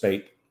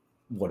anticipate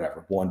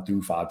whatever, 1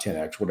 through 5,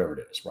 10x, whatever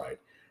it is, right?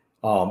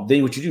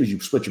 Then what you do is you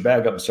split your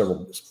bag up in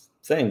several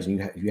things,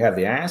 and you have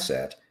the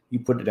asset, you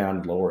put it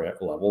down to lower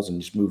levels and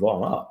just move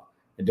on up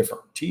in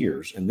different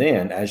tiers. And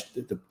then as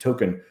the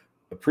token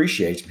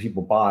appreciates and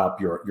people buy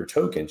up your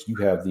tokens, you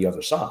have the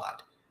other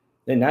side.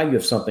 Then now you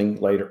have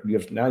something later.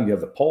 Now you have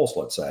the pulse,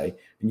 let's say,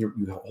 and you're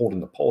holding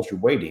the pulse, you're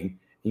waiting, and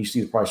you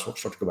see the price start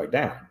to go back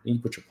down. Then you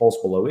put your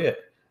pulse below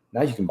it.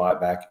 Now you can buy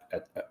it back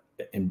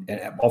and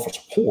offer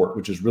support,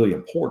 which is really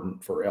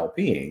important for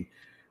LPing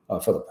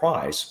for the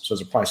price. So as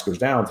the price goes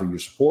down through your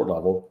support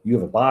level, you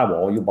have a buy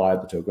wall. You buy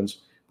the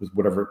tokens with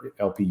whatever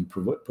LP you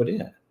put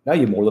in. Now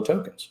you have more of the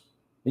tokens.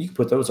 And you can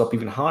put those up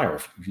even higher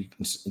if you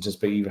can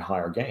anticipate even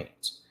higher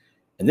gains.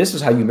 And this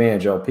is how you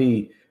manage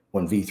LP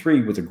when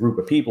V3 with a group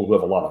of people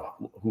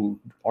who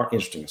aren't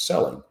interested in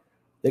selling.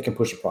 They can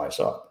push the price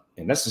up.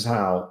 And this is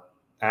how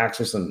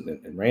Axis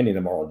and Randy and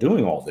them are all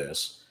doing all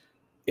this.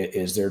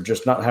 Is they're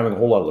just not having a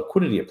whole lot of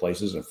liquidity at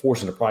places and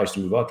forcing the price to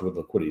move up to where the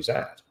liquidity is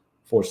at,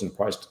 forcing the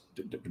price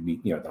to be,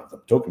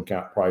 the token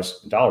count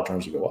price in dollar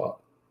terms to go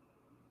up.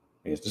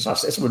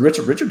 It's what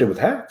Richard did with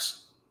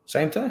Hex.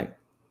 Same thing.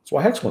 That's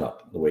why Hex went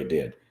up the way it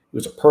did. It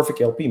was a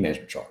perfect LP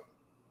management chart,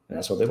 and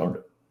that's how they learned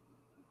it.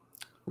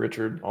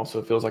 Richard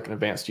also feels like an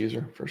advanced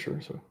user for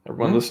sure. So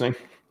everyone listening,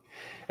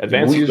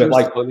 advanced users,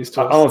 like, I don't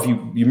know if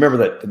you remember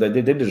that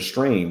they did a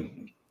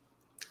stream,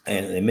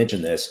 and they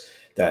mentioned this,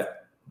 that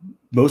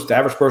the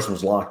average person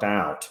was locked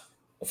out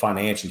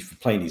financially for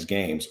playing these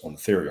games on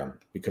Ethereum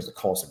because of the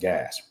cost of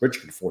gas.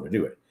 Richard could afford to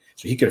do it.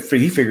 So he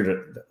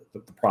figured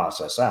the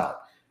process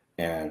out.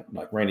 And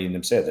like Randy and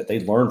them said, that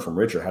they learned from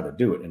Richard how to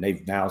do it. And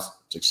they've now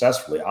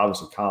successfully,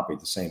 obviously, copied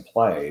the same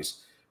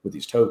plays with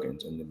these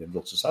tokens, and they've been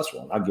real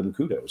successful. And I give them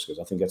kudos because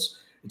I think it's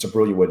a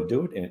brilliant way to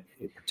do it, and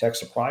it protects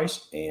the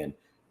price, and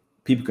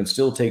people can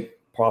still take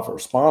profit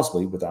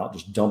responsibly without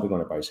just dumping on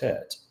everybody's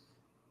heads.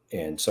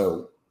 And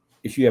so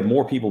if you have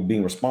more people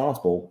being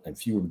responsible and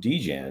fewer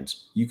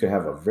degens, you can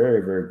have a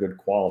very, very good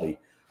quality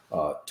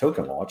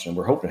token launch. And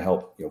we're hoping to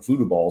help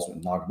Voodoo Balls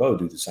and Nagabo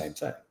do the same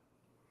thing.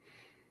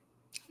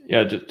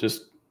 Yeah,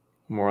 just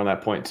more on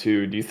that point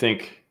too. Do you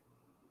think,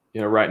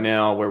 right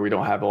now where we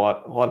don't have a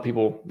lot of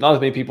people, not as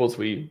many people as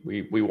we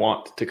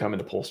want to come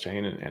into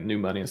PulseChain and new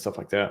money and stuff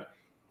like that,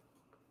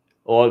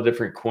 a lot of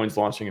different coins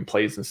launching and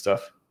plays and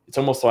stuff. It's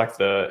almost like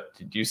do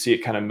you see it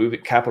kind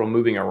of capital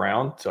moving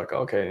around? It's like,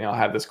 okay, I'll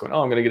have this coin.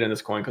 Oh, I'm going to get in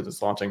this coin because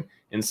it's launching,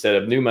 instead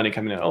of new money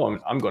coming in. Oh,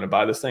 I'm going to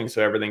buy this thing.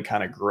 So everything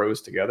kind of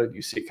grows together. Do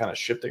you see it kind of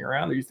shifting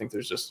around, or do you think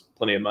there's just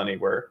plenty of money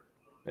where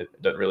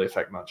it doesn't really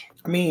affect much?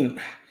 I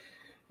mean,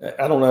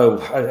 I don't know.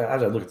 I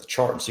had to look at the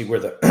chart and see where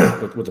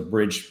with the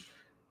bridge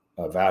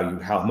value,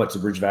 how much the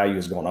bridge value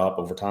has gone up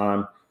over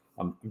time.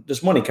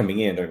 There's money coming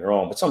in, don't get me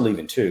wrong, but some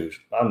leaving too.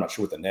 I'm not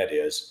sure what the net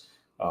is.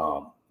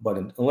 But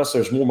unless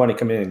there's more money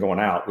coming in and going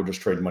out, we're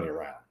just trading money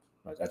around.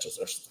 Right? That's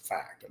just the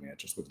fact. I mean,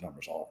 that's just what the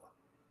numbers are.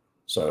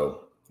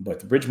 So, but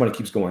the bridge money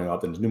keeps going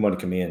up, and there's new money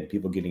coming in,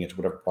 people getting into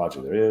whatever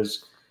project there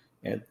is,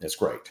 and that's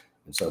great.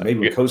 And so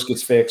maybe when Coast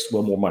gets fixed, a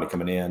little more money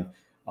coming in,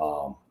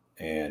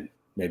 and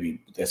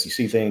maybe the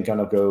SEC thing kind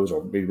of goes,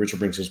 or maybe Richard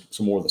brings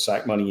some more of the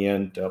SAC money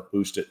in to help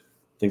boost it,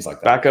 things like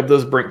that. Back up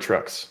those Brink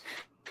trucks.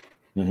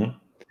 Mm-hmm.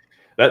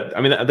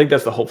 I think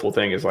that's the hopeful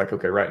thing is like,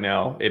 okay, right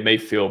now it may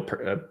feel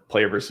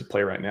player versus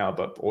play right now,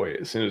 but boy,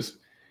 as soon as,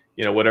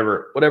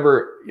 whatever,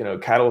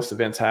 catalyst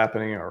events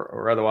happening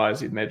or otherwise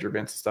these major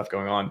events and stuff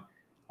going on,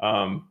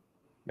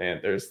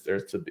 man, it's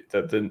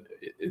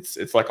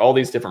like all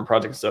these different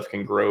projects and stuff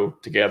can grow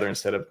together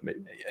instead of,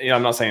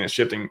 I'm not saying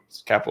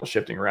capital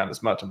shifting around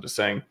as much. I'm just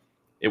saying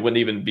it wouldn't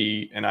even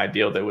be an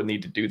ideal that would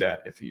need to do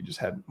that if you just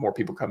had more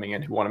people coming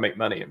in who want to make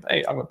money and,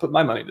 hey, I'm going to put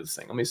my money into this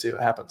thing. Let me see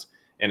what happens.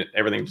 And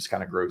everything just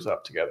kind of grows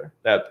up together.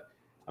 That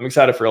I'm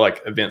excited for,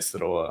 like, events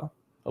that'll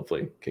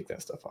hopefully kick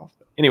that stuff off.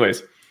 But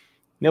anyways,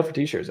 nail for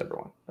t-shirts,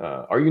 everyone.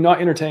 Are you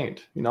not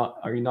entertained?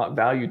 Are you not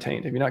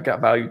value-tained? Have you not got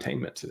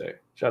value-tainment today?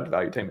 Shout out to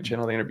Value-tainment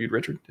Channel. They interviewed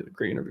Richard. Did a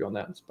great interview on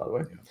that, by the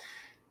way.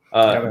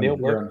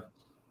 Neil,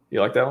 you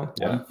like that one?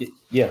 Yeah.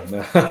 Yeah,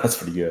 that's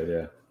pretty good.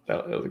 Yeah,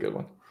 that was a good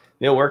one.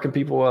 Neil, where can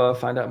people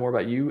find out more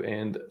about you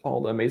and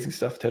all the amazing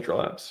stuff Tetra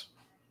Labs?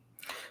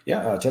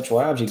 Yeah, Tetra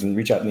Labs. You can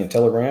reach out to me on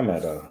Telegram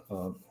at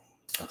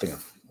I think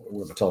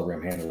where my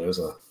Telegram handle is.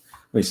 Let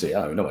me see. I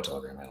don't even know my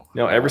Telegram handle.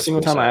 No, every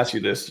single time I ask you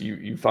this,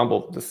 you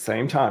fumble the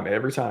same time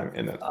every time,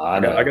 and then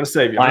I got to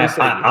save you.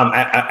 I'm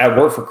at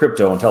Work for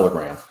Crypto on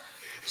Telegram,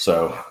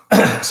 so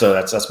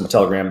that's my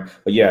Telegram.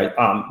 But yeah,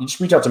 you just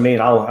reach out to me,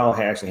 and I'll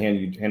actually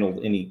handle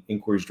any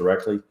inquiries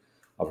directly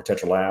for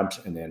Tetra Labs,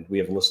 and then we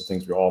have a list of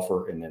things we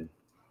offer, and then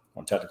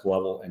on technical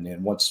level, and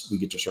then once we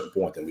get to a certain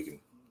point, then we can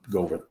go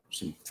over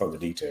some further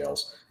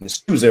details. And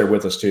Stu's there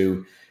with us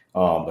too.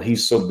 But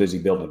he's so busy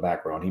building the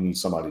background. He needs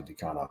somebody to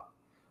kind of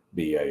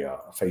be a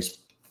face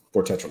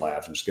for Tetra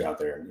Labs and just get out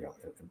there and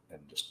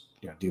and just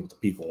deal with the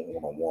people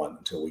one-on-one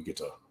until we get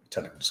to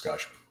technical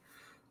discussion.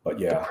 But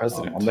yeah,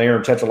 I'm there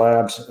in Tetra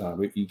Labs.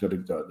 You go to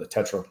the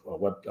Tetra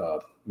web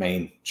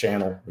main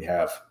channel. We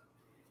have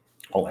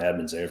all the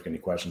admins there if you have any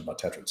questions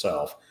about Tetra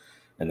itself.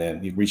 And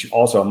then you reach.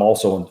 Also, I'm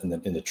also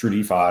in the True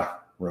DeFi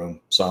room.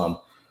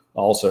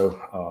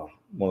 Also.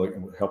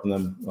 Helping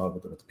them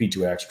with the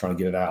P2X, trying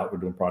to get it out. We're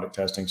doing product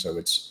testing, so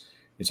it's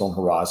on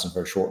horizon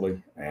very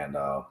shortly, and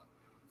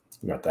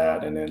we got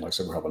that. And then, like I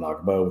said, we're helping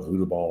Nagabo with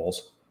Voodoo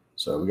Balls.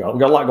 So we got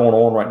a lot going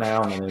on right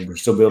now, and then we're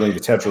still building the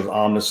Tetra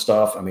Omnis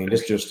stuff. I mean,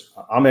 it's just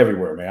I'm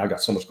everywhere, man. I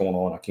got so much going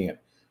on, I can't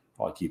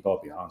probably keep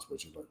up. To be honest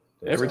with you, but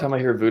every time I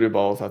hear Voodoo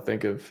Balls, I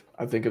think of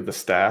the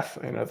staff,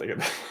 and I think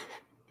of.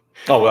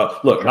 Oh well,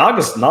 look,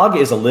 Naga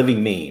is a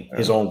living meme.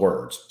 His own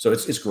words, so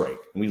it's great,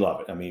 and we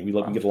love it. I mean, we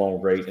get along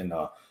great, and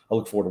I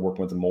look forward to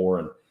working with him more,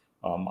 and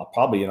I'll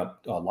probably end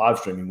up live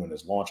streaming when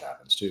his launch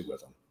happens too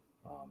with him.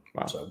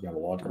 Wow. So we've got a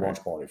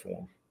launch party for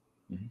him.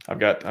 Mm-hmm. I've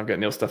got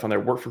Neil's stuff on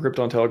there. Work for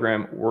Crypto on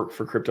Telegram. Work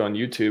for Crypto on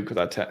YouTube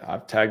because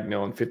I've tagged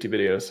Neil in 50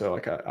 videos, so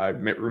like I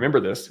remember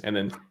this. And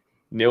then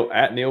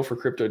Neil for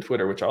Crypto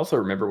Twitter, which I also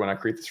remember when I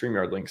create the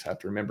StreamYard links. I have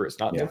to remember it's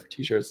not Neil for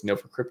T-shirts, it's Neil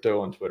for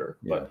Crypto on Twitter.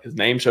 But his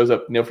name shows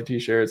up Neil for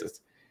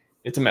T-shirts.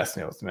 It's a mess,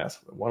 Neil. It's a mess.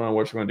 I don't know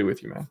what you're going to do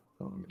with you, man.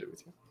 I don't know what to do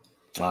with you.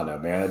 I know,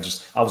 man.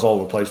 I was all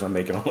over the place when I'm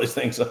making all these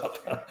things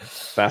up.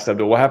 Fast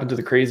Abdul, what happened to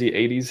the crazy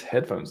 80s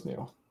headphones,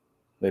 Neil?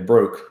 They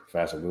broke.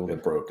 Fast Abdul, they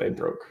broke.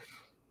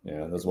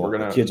 Yeah, those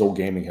were kids' old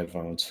gaming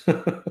headphones.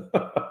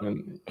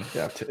 And,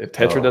 yeah, if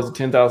Tetra does a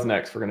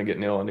 10,000X, we're going to get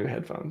Neil a new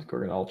headphone. We're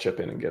going to all chip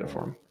in and get it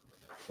for him.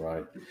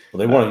 Right. Well,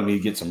 they wanted me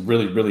to get some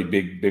really, really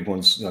big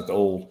ones, not the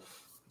old,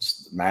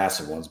 just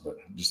massive ones, but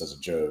just as a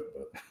joke.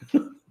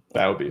 But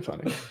that would be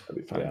funny. That'd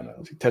be funny. Yeah, no.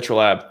 Tetra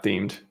Lab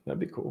themed. That'd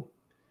be cool.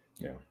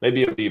 Yeah.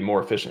 Maybe it'd be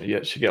more efficient.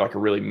 Yeah, should get like a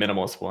really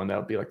minimalist one. That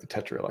would be like the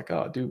Tetra. Like,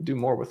 do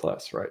more with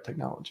less, right?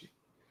 Technology.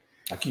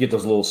 I could get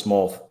those little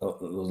small,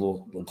 those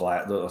little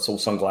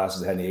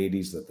sunglasses they had in the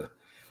 80s that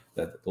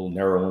that little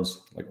narrow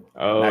ones, like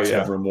Oh yeah,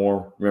 headroom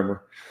more.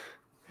 Remember?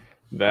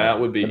 that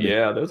would be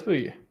yeah. Those would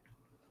be.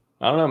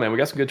 I don't know, man. We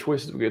got some good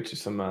choices. We get you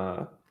some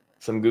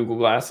Google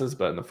glasses,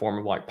 but in the form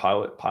of like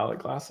pilot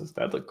glasses.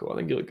 That'd look cool. I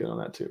think you look good on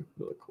that too.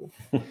 You look cool.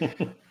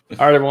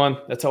 All right, everyone.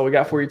 That's all we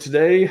got for you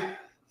today.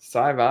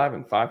 Scivive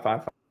and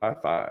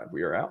 5555.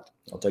 We are out.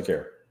 I'll take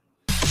care.